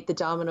appreciate the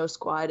Domino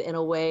Squad in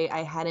a way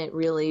I hadn't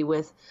really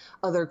with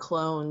other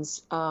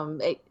clones.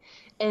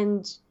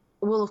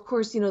 Well, of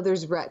course,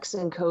 there's Rex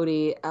and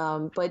Cody,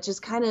 but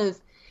just kind of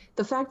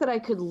the fact that I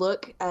could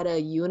look at a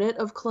unit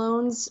of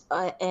clones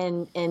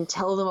and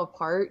tell them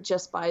apart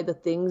just by the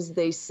things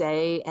they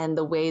say and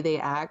the way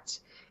they act,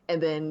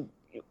 and then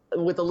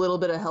with a little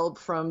bit of help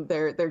from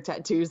their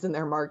tattoos and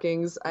their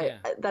markings,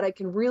 that I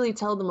can really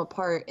tell them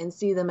apart and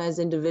see them as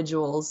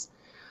individuals.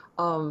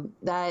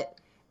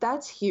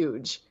 That's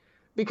huge,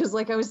 because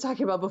like I was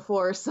talking about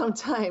before,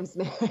 sometimes,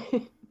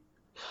 man.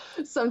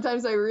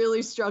 Sometimes I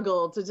really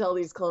struggle to tell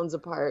these clones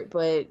apart,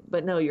 but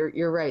no,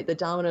 you're right. The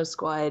Domino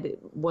Squad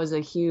was a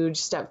huge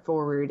step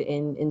forward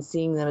in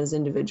seeing them as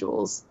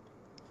individuals.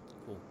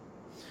 Cool.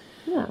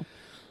 Yeah.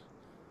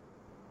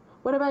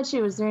 What about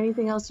you? Is there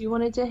anything else you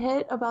wanted to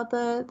hit about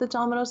the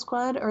Domino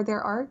Squad or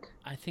their arc?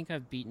 I think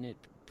I've beaten it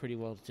pretty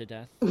well to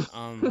death.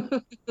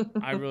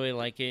 I really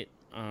like it.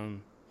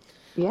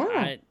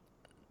 Yeah.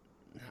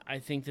 I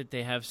think that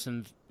they have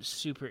some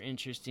super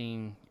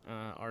interesting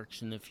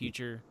arcs in the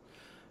future.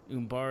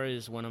 Umbara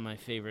is one of my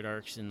favorite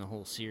arcs in the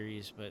whole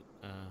series, but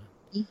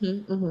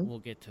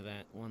we'll get to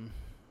that one.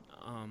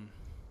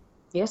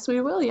 Yes,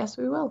 we will. Yes,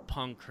 we will.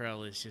 Pong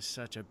Krell is just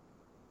such a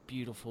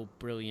beautiful,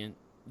 brilliant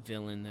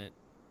villain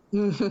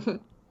that,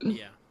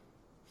 yeah.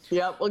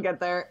 Yep, we'll get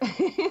there.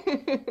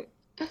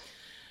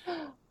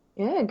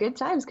 Yeah, good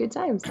times, good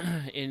times.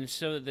 And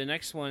so the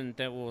next one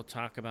that we'll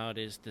talk about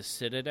is the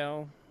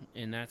Citadel,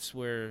 and that's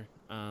where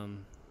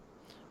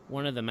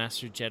one of the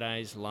Master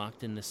Jedi's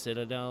locked in the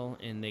Citadel,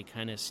 and they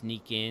kind of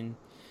sneak in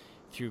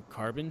through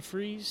carbon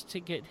freeze to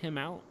get him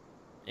out.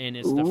 And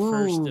it's the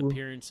first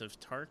appearance of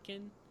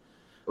Tarkin.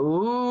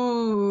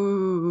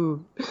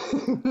 Ooh.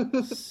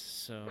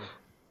 So.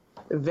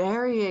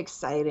 Very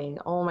exciting.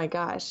 Oh my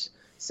gosh.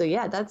 So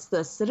yeah, that's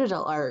the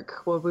Citadel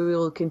arc, where we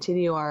will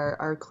continue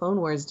our Clone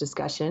Wars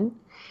discussion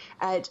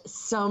at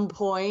some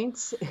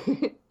point.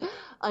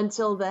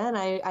 Until then,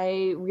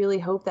 I really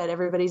hope that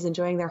everybody's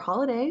enjoying their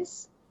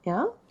holidays.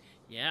 Yeah?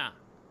 Yeah.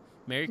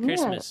 Merry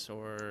Christmas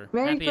or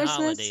Merry Happy Christmas.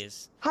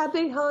 Holidays.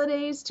 Happy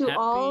holidays to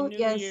all. Happy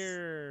New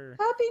Year.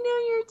 Happy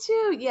New Year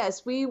too.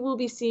 Yes, we will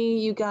be seeing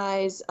you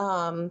guys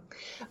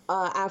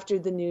after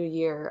the New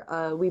Year.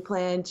 We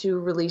plan to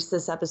release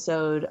this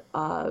episode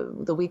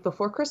the week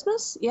before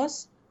Christmas.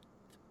 Yes.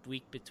 The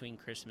week between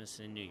Christmas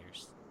and New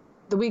Year's.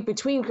 The week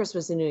between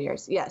Christmas and New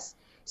Year's. Yes.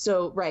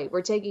 So right,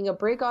 we're taking a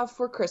break off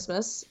for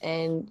Christmas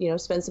and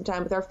spend some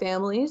time with our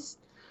families.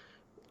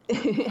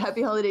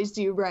 Happy holidays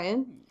to you,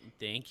 Brian.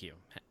 Thank you.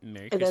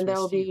 Merry and Christmas. then there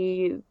will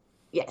be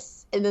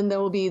and then there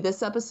will be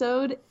this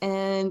episode,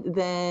 and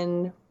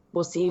then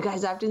we'll see you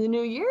guys after the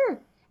New Year,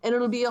 and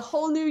it'll be a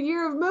whole new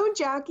year of Moon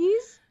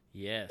Jockeys.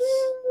 Yes.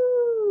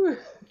 Woo!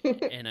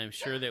 And I'm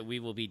sure that we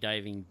will be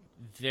diving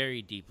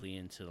very deeply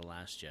into The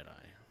Last Jedi.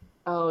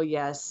 Oh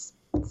yes,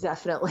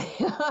 definitely.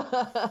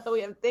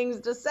 We have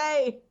things to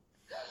say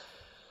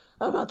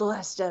about The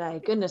Last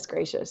Jedi. Goodness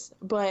gracious.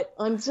 But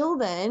until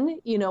then,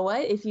 you know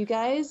what? If you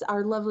guys,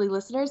 our lovely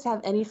listeners,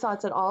 have any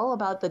thoughts at all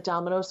about the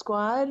Domino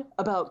Squad,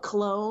 about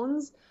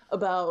clones,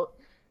 about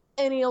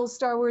any old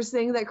Star Wars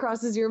thing that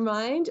crosses your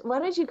mind, why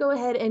don't you go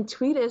ahead and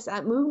tweet us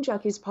at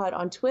MoonJockeysPod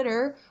on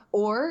Twitter,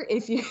 or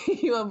if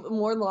you have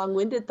more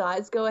long-winded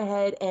thoughts, go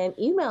ahead and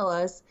email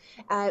us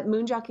at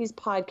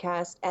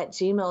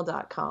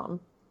moonjockeys.podcast@gmail.com.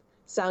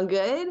 Sound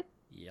good?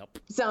 Yep.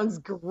 Sounds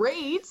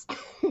great.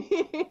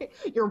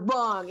 You're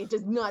wrong. It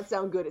does not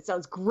sound good. It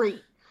sounds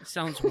great. It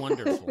sounds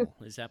wonderful.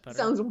 Is that better?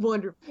 Sounds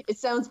wonderful. It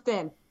sounds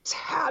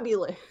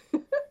fantabulous.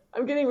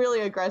 I'm getting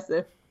really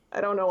aggressive.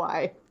 I don't know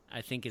why.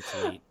 I think it's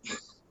late.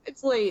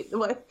 It's late.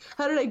 What?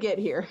 How did I get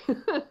here?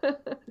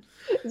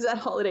 Is that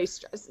holiday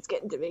stress? It's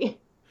getting to me.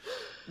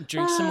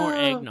 Drink some more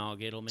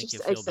eggnog. It'll make you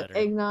feel better.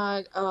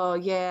 Eggnog. Oh,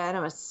 yeah. And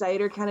I'm a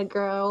cider kind of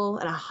girl.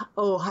 And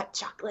hot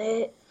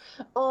chocolate.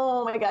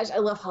 Oh, my gosh. I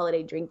love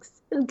holiday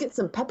drinks. Get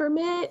some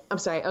peppermint. I'm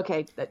sorry.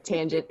 Okay, that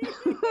tangent.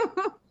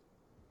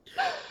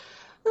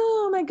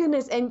 Oh, my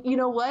goodness. And you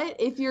know what?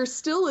 If you're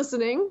still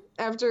listening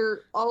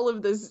after all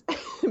of this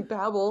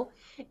babble,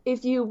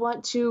 if you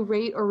want to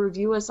rate or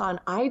review us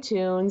on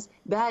iTunes,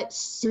 that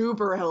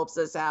super helps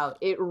us out.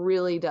 It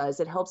really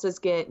does. It helps us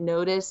get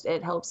noticed.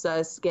 It helps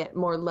us get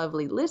more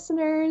lovely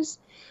listeners.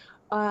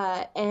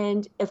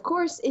 And, of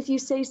course, if you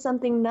say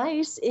something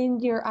nice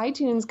in your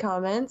iTunes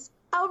comments,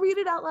 I'll read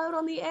it out loud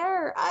on the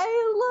air.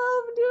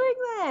 I love doing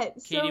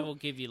that. Katie will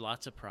give you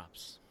lots of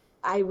props.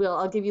 I will.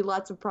 I'll give you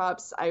lots of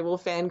props. I will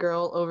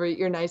fangirl over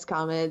your nice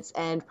comments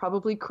and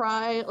probably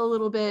cry a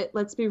little bit.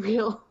 Let's be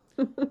real.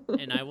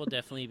 And I will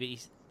definitely be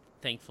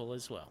thankful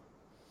as well.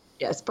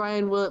 Yes,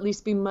 Brian will at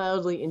least be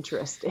mildly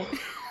interested.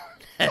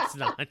 That's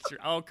not true.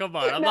 Oh, come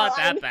on. I'm not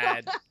that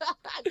bad.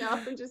 No,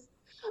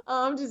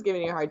 I'm just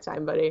giving you a hard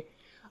time, buddy.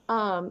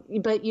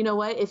 But you know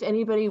what? If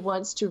anybody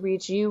wants to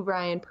reach you,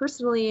 Brian,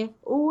 personally,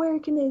 where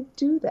can they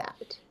do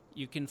that?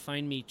 You can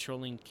find me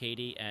trolling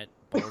Katie at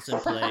Balls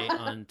and Play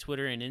on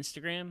Twitter and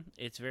Instagram.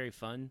 It's very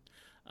fun.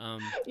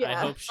 I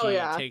hope she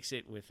takes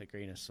it with a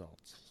grain of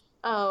salt.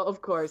 Oh,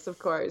 of course, of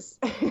course.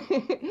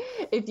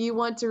 If you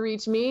want to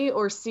reach me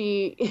or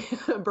see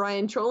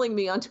Brian trolling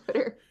me on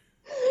Twitter,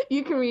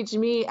 you can reach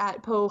me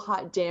at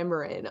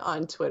PoHotDamarin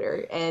on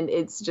Twitter. And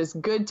it's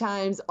just good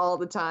times all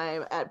the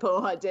time at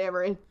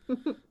PoHotDamarin.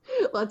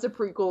 Lots of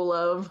prequel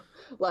love.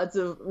 Lots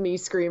of me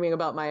screaming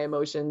about my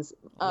emotions.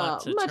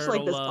 Lots of much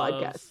like this love.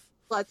 podcast.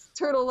 Lots of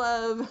turtle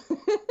love.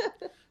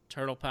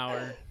 Turtle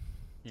power.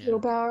 Yeah. Turtle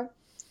power.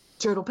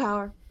 Turtle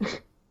power.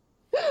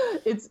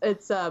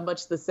 It's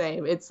much the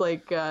same. It's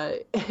like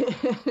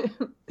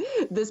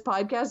this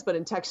podcast, but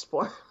in text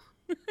form.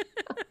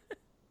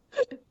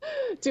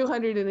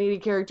 280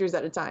 characters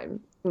at a time.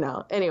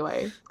 No,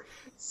 anyway.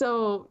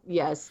 So,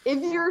 yes,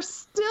 if you're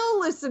still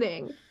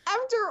listening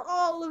after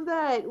all of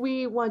that,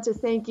 we want to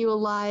thank you a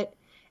lot.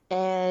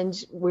 And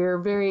we're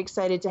very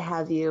excited to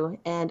have you.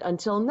 And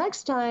until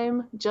next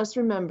time, just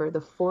remember,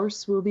 the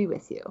Force will be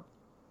with you.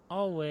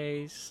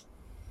 Always.